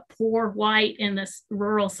grow up poor white in this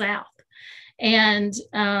rural South, and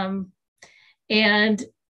I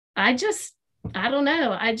don't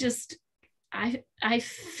know. I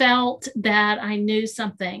felt that I knew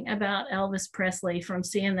something about Elvis Presley from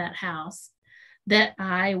seeing that house that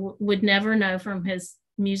I would never know from his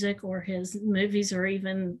music or his movies or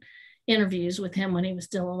even interviews with him when he was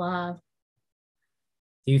still alive.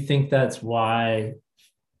 Do you think that's why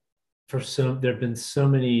there have been so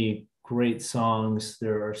many great songs?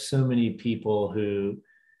 There are so many people who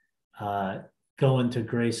go into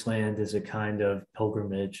Graceland as a kind of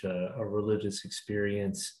pilgrimage, a religious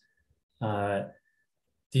experience.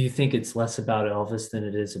 Do you think it's less about Elvis than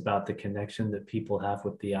it is about the connection that people have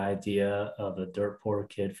with the idea of a dirt poor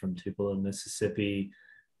kid from Tupelo, Mississippi,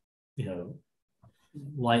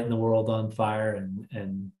 lighting the world on fire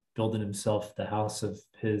and building himself the house of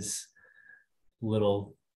his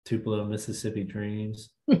little Tupelo, Mississippi dreams?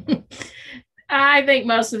 I think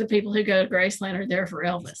most of the people who go to Graceland are there for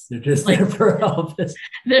Elvis. They're just there for Elvis.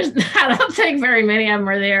 I don't think very many of them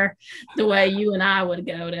are there the way you and I would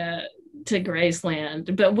go to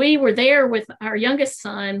Graceland. But we were there with our youngest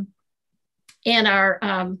son and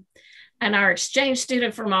our exchange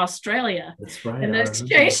student from Australia. That's right. And the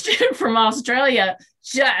exchange student from Australia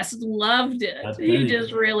just loved it. He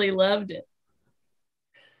just really loved it.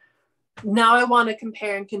 Now I want to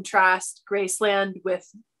compare and contrast Graceland with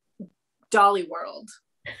Dolly World.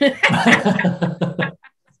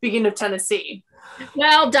 Speaking of Tennessee.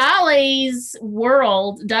 Well, Dollywood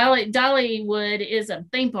is a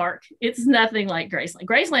theme park. It's nothing like Graceland.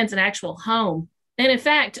 Graceland's an actual home. And in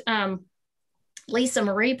fact, Lisa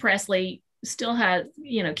Marie Presley still has,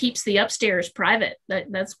 keeps the upstairs private.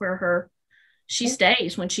 That's where she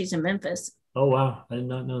stays when she's in Memphis. Oh, wow. I did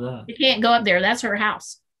not know that. You can't go up there. That's her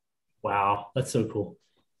house. Wow. That's so cool.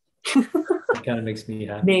 It kind of makes me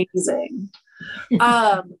happy. Amazing.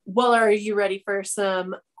 Well, are you ready for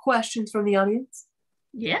some questions from the audience?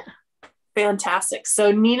 Yeah. Fantastic.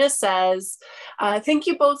 So Nina says, thank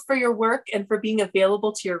you both for your work and for being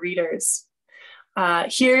available to your readers.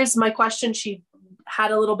 Here's my question. She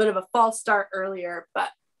had a little bit of a false start earlier, but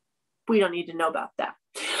we don't need to know about that.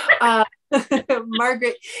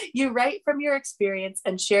 Margaret, you write from your experience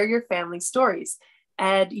and share your family stories.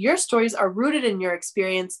 And your stories are rooted in your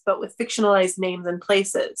experience, but with fictionalized names and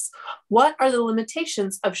places. What are the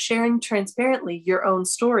limitations of sharing transparently your own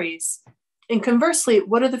stories? And conversely,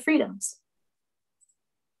 what are the freedoms?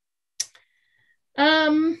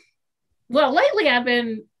 Well, lately I've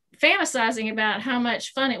been fantasizing about how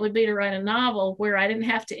much fun it would be to write a novel where I didn't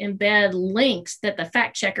have to embed links that the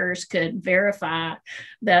fact checkers could verify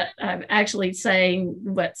that I'm actually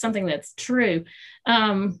saying something that's true.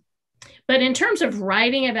 But in terms of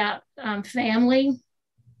writing about family,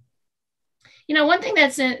 one thing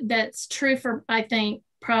that's true for, I think,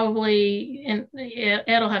 probably, and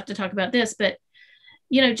Ed will have to talk about this, but,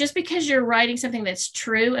 just because you're writing something that's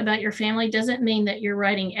true about your family doesn't mean that you're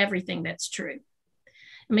writing everything that's true.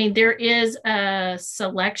 I mean, there is a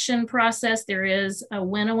selection process, there is a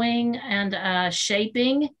winnowing and a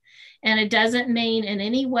shaping, and it doesn't mean in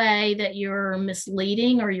any way that you're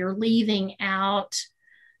misleading or you're leaving out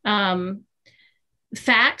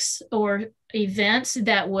facts or events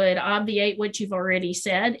that would obviate what you've already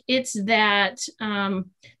said. It's that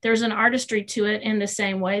there's an artistry to it in the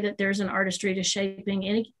same way that there's an artistry to shaping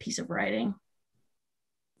any piece of writing.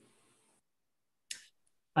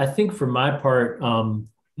 I think for my part, one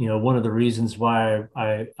of the reasons why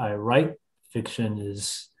I write fiction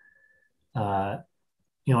is,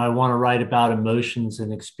 I want to write about emotions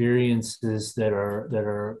and experiences that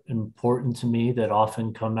are important to me, that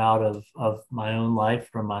often come out of my own life,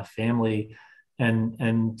 from my family,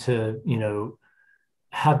 and to,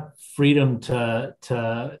 have freedom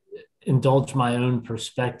to indulge my own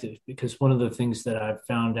perspective. Because one of the things that I've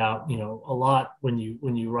found out, a lot when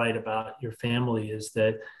you write about your family is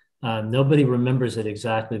that nobody remembers it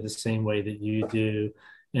exactly the same way that you do.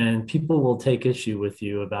 And people will take issue with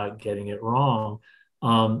you about getting it wrong.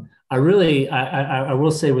 I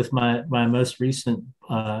will say with my most recent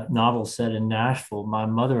novel set in Nashville, my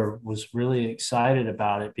mother was really excited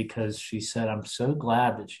about it because she said, "I'm so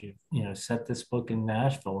glad that you set this book in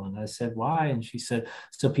Nashville." And I said, "Why?" And she said,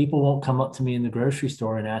 "So people won't come up to me in the grocery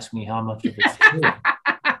store and ask me how much of it's true."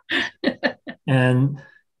 And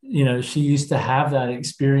she used to have that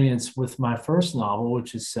experience with my first novel,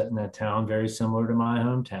 which is set in a town very similar to my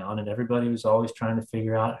hometown, and everybody was always trying to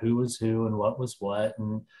figure out who was who and what was what.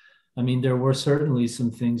 And I mean, there were certainly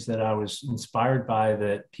some things that I was inspired by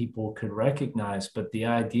that people could recognize, but the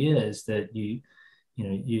idea is that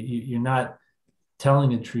you're not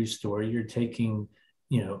telling a true story. You're taking,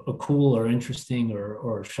 a cool or interesting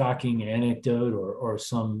or shocking anecdote or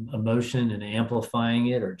some emotion and amplifying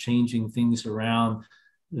it or changing things around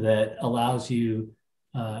that allows you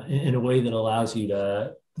in a way that allows you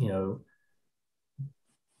to,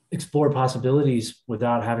 explore possibilities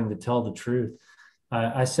without having to tell the truth.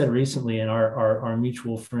 I said recently, and our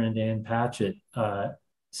mutual friend Ann Patchett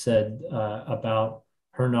said about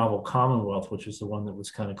her novel Commonwealth, which is the one that was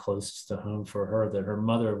kind of closest to home for her, that her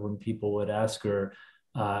mother, when people would ask her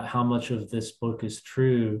how much of this book is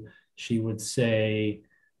true, she would say,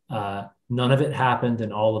 none of it happened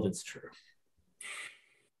and all of it's true.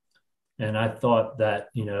 And I thought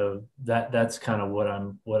that, that's kind of what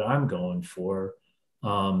I'm going for.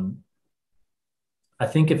 I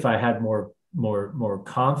think if I had more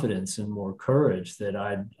confidence and more courage, that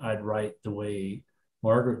I'd write the way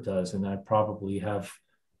Margaret does, and I'd probably have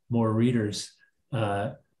more readers.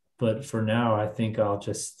 But for now, I think I'll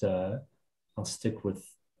just I'll stick with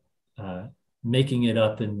making it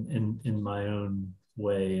up in my own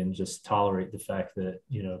way, and just tolerate the fact that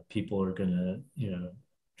people are going to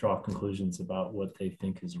draw conclusions about what they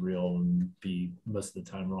think is real and be most of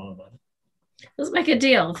the time wrong about it. Let's make a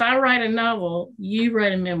deal. If I write a novel, you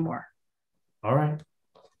write a memoir. All right.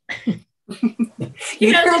 He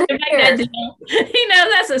knows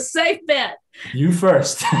that's a safe bet. You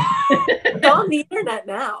first. It's on the internet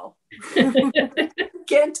now.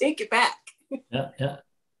 Can't take it back. Yeah.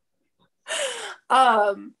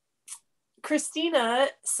 Christina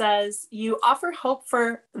says, you offer hope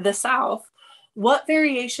for the South. What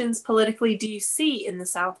variations politically do you see in the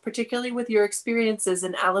South, particularly with your experiences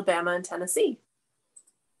in Alabama and Tennessee?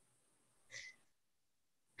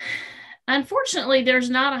 Unfortunately, there's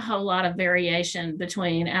not a whole lot of variation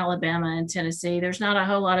between Alabama and Tennessee. There's not a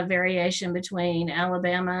whole lot of variation between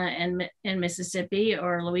Alabama and Mississippi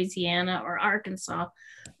or Louisiana or Arkansas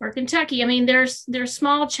or Kentucky. I mean, there's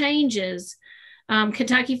small changes.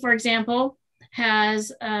 Kentucky, for example,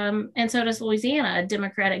 has, and so does Louisiana, a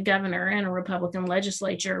Democratic governor and a Republican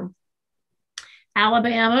legislature.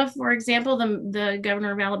 Alabama, for example, the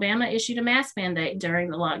governor of Alabama issued a mask mandate during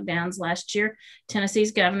the lockdowns last year.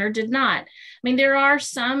 Tennessee's governor did not. I mean, there are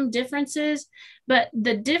some differences, but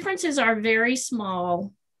the differences are very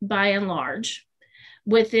small by and large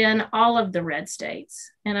within all of the red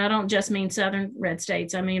states. And I don't just mean southern red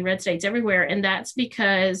states, I mean red states everywhere. And that's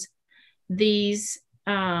because these,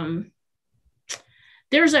 there's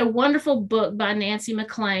a wonderful book by Nancy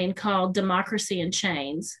McLean called Democracy in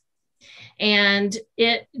Chains. And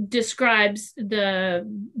it describes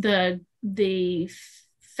the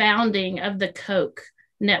founding of the Koch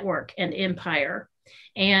network and empire,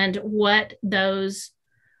 and what those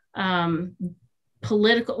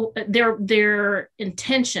political their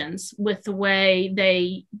intentions with the way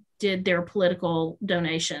they did their political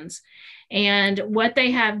donations, and what they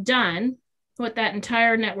have done, what that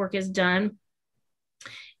entire network has done,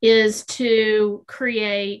 is to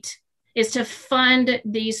fund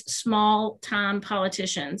these small time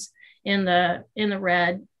politicians in the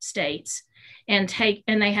red states, and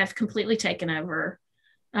they have completely taken over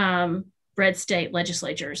red state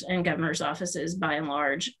legislatures and governor's offices by and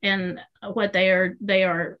large. And what they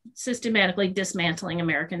are systematically dismantling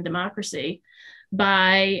American democracy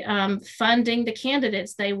by funding the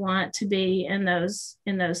candidates they want to be in those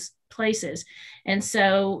places. And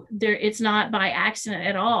so it's not by accident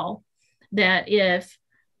at all that if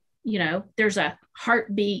there's a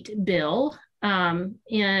heartbeat bill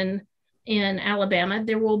in Alabama,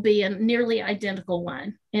 there will be a nearly identical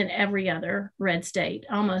one in every other red state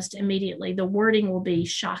almost immediately. The wording will be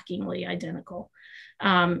shockingly identical.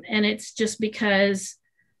 And it's just because,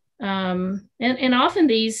 and often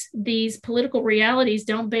these political realities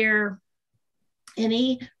don't bear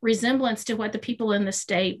any resemblance to what the people in the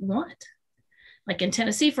state want. Like in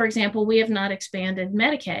Tennessee, for example, we have not expanded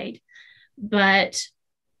Medicaid, but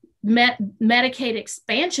Medicaid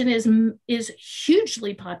expansion is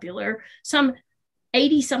hugely popular. Some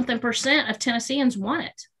 80-something% of Tennesseans want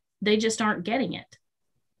it. They just aren't getting it.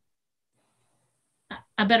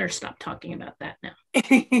 I better stop talking about that now.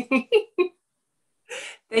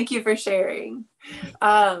 Thank you for sharing.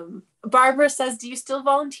 Barbara says, do you still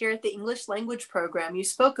volunteer at the English language program you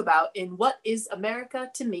spoke about in What is America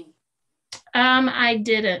to Me? I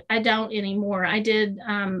didn't. I don't anymore. I did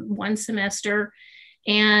one semester,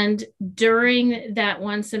 and during that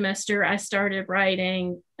one semester, I started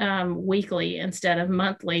writing weekly instead of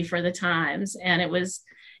monthly for the Times, and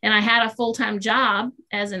I had a full-time job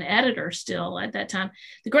as an editor still at that time.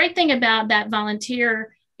 The great thing about that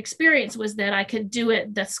volunteer experience was that I could do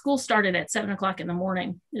it. The school started at 7:00 in the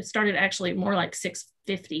morning. It started actually more like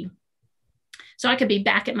 6:50. So I could be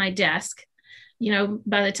back at my desk,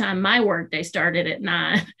 by the time my workday started at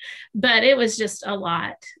 9. But it was just a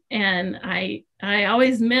lot. And I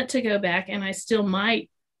always meant to go back, and I still might,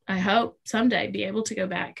 I hope someday, be able to go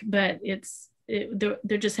back. But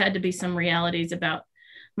there just had to be some realities about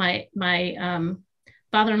my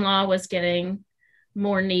father-in-law was getting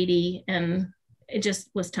more needy, and it just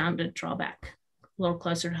was time to draw back a little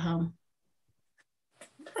closer to home.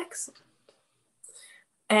 Excellent.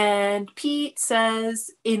 And Pete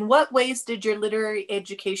says, in what ways did your literary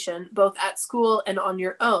education, both at school and on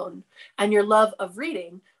your own, and your love of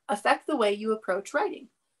reading affect the way you approach writing?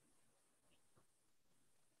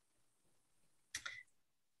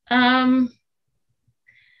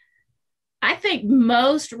 I think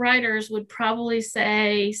most writers would probably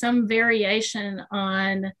say some variation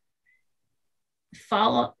on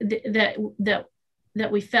that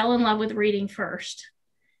we fell in love with reading first,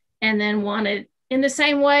 and then wanted, in the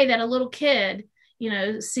same way that a little kid,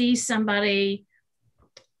 sees somebody,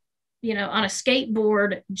 on a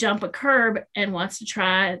skateboard jump a curb and wants to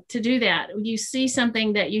try to do that. You see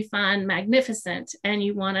something that you find magnificent and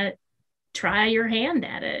you want to try your hand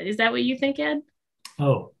at it. Is that what you think, Ed?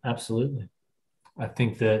 Oh, absolutely. I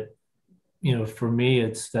think that, for me,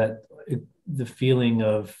 it's the feeling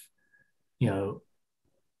of,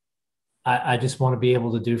 I just want to be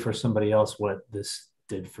able to do for somebody else what this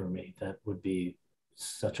did for me. That would be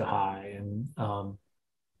such a high. And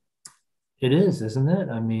it is, isn't it?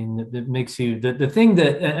 I mean, it makes you, the thing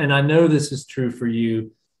that, and I know this is true for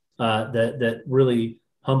you, that really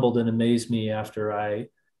humbled and amazed me after I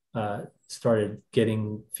started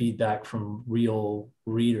getting feedback from real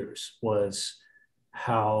readers, was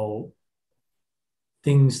how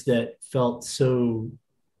things that felt so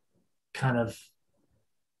kind of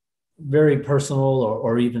very personal,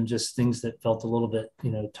 or even just things that felt a little bit,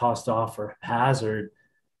 tossed off or hazard,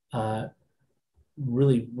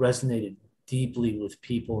 really resonated deeply with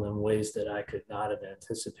people in ways that I could not have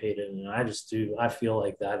anticipated. And I feel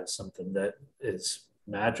like that is something that is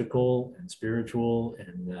magical and spiritual,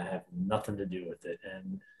 and I have nothing to do with it.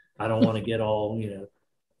 And I don't want to get all,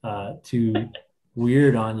 too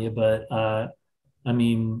weird on you, but I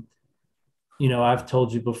mean, I've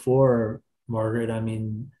told you before, Margaret, I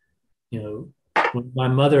mean, when my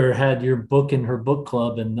mother had your book in her book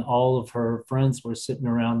club and all of her friends were sitting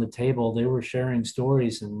around the table, they were sharing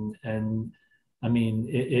stories. And I mean,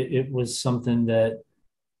 it was something that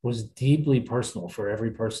was deeply personal for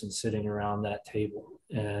every person sitting around that table.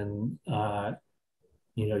 And,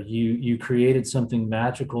 you created something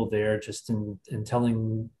magical there, just in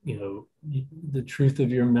telling, the truth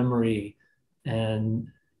of your memory. And,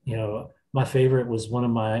 my favorite was one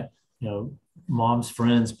of my, mom's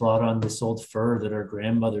friends brought on this old fur that her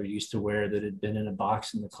grandmother used to wear that had been in a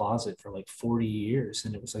box in the closet for like 40 years.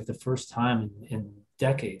 And it was like the first time in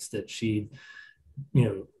decades that she,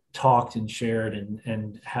 talked and shared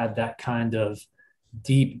and had that kind of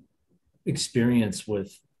deep experience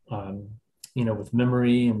with, with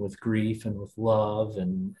memory and with grief and with love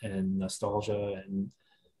and nostalgia. And,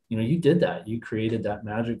 you did that. You created that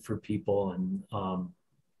magic for people. And,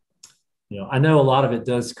 I know a lot of it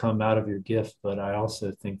does come out of your gift, but I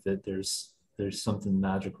also think that there's something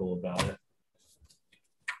magical about it.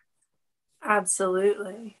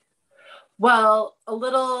 Absolutely. Well, a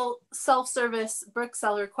little self-service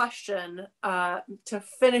bookseller question to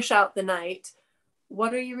finish out the night.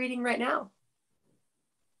 What are you reading right now?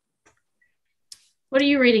 What are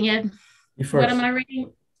you reading, Ed? You first. What am I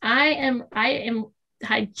reading?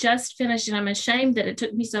 I just finished, and I'm ashamed that it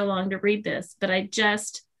took me so long to read this, but I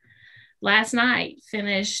just last night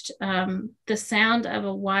finished The Sound of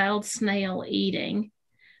a Wild Snail Eating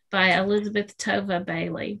by Elizabeth Tova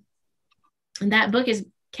Bailey. And that book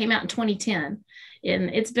came out in 2010, and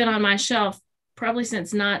it's been on my shelf probably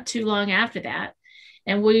since not too long after that.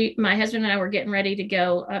 And my husband and I were getting ready to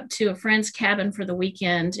go up to a friend's cabin for the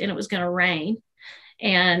weekend, and it was going to rain.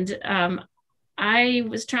 And I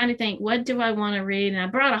was trying to think, what do I want to read? And I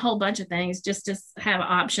brought a whole bunch of things just to have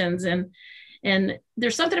options. And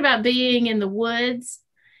there's something about being in the woods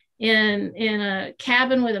in a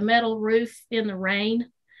cabin with a metal roof in the rain,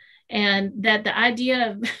 and that the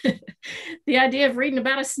idea of the idea of reading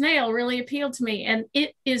about a snail really appealed to me. And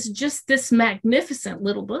it is just this magnificent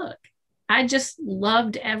little book. I just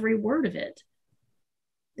loved every word of it.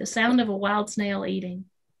 The sound of a wild snail eating.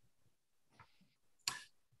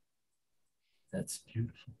 That's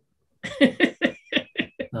beautiful.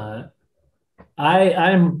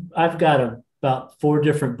 I've got about 4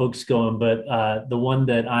 different books going, but the one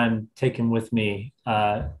that I'm taking with me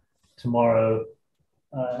tomorrow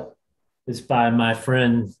is by my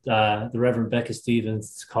friend, the Reverend Becca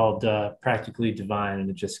Stevens. It's called Practically Divine, and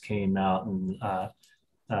it just came out, and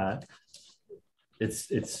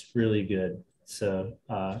it's really good. So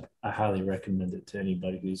I highly recommend it to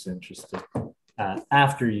anybody who's interested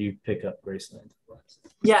after you pick up Graceland.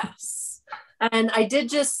 Yes. And I did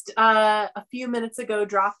just a few minutes ago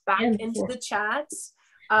drop back into the chat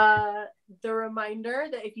the reminder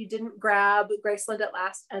that if you didn't grab Graceland at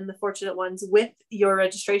Last and The Fortunate Ones with your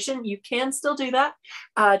registration, you can still do that.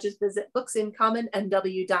 Just visit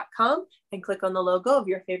booksincommonnw.com and click on the logo of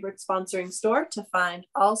your favorite sponsoring store to find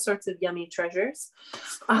all sorts of yummy treasures.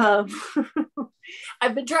 I've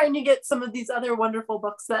been trying to get some of these other wonderful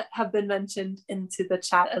books that have been mentioned into the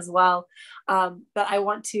chat as well. But I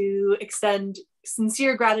want to extend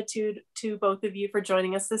sincere gratitude to both of you for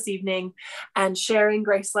joining us this evening and sharing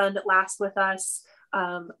Graceland at Last with us.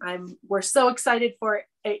 We're so excited for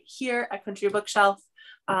it here at Country Bookshelf.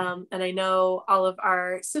 And I know all of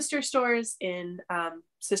our sister stores in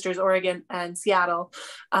Sisters, Oregon and Seattle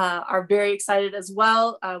are very excited as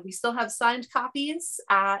well. We still have signed copies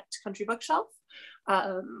at Country Bookshelf.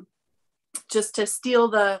 Just to steal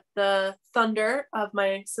the thunder of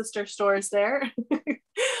my sister stores there.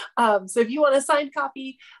 So if you want a signed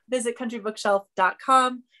copy, visit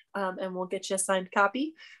countrybookshelf.com and we'll get you a signed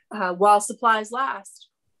copy while supplies last.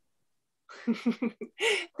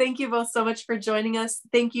 Thank you both so much for joining us.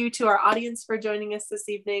 Thank you to our audience for joining us this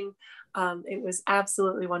evening. It was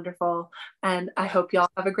absolutely wonderful, and I hope y'all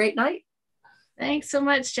have a great night. Thanks so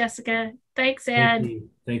much, Jessica. Thanks, Ed.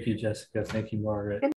 Thank you, Jessica. Thank you, Margaret.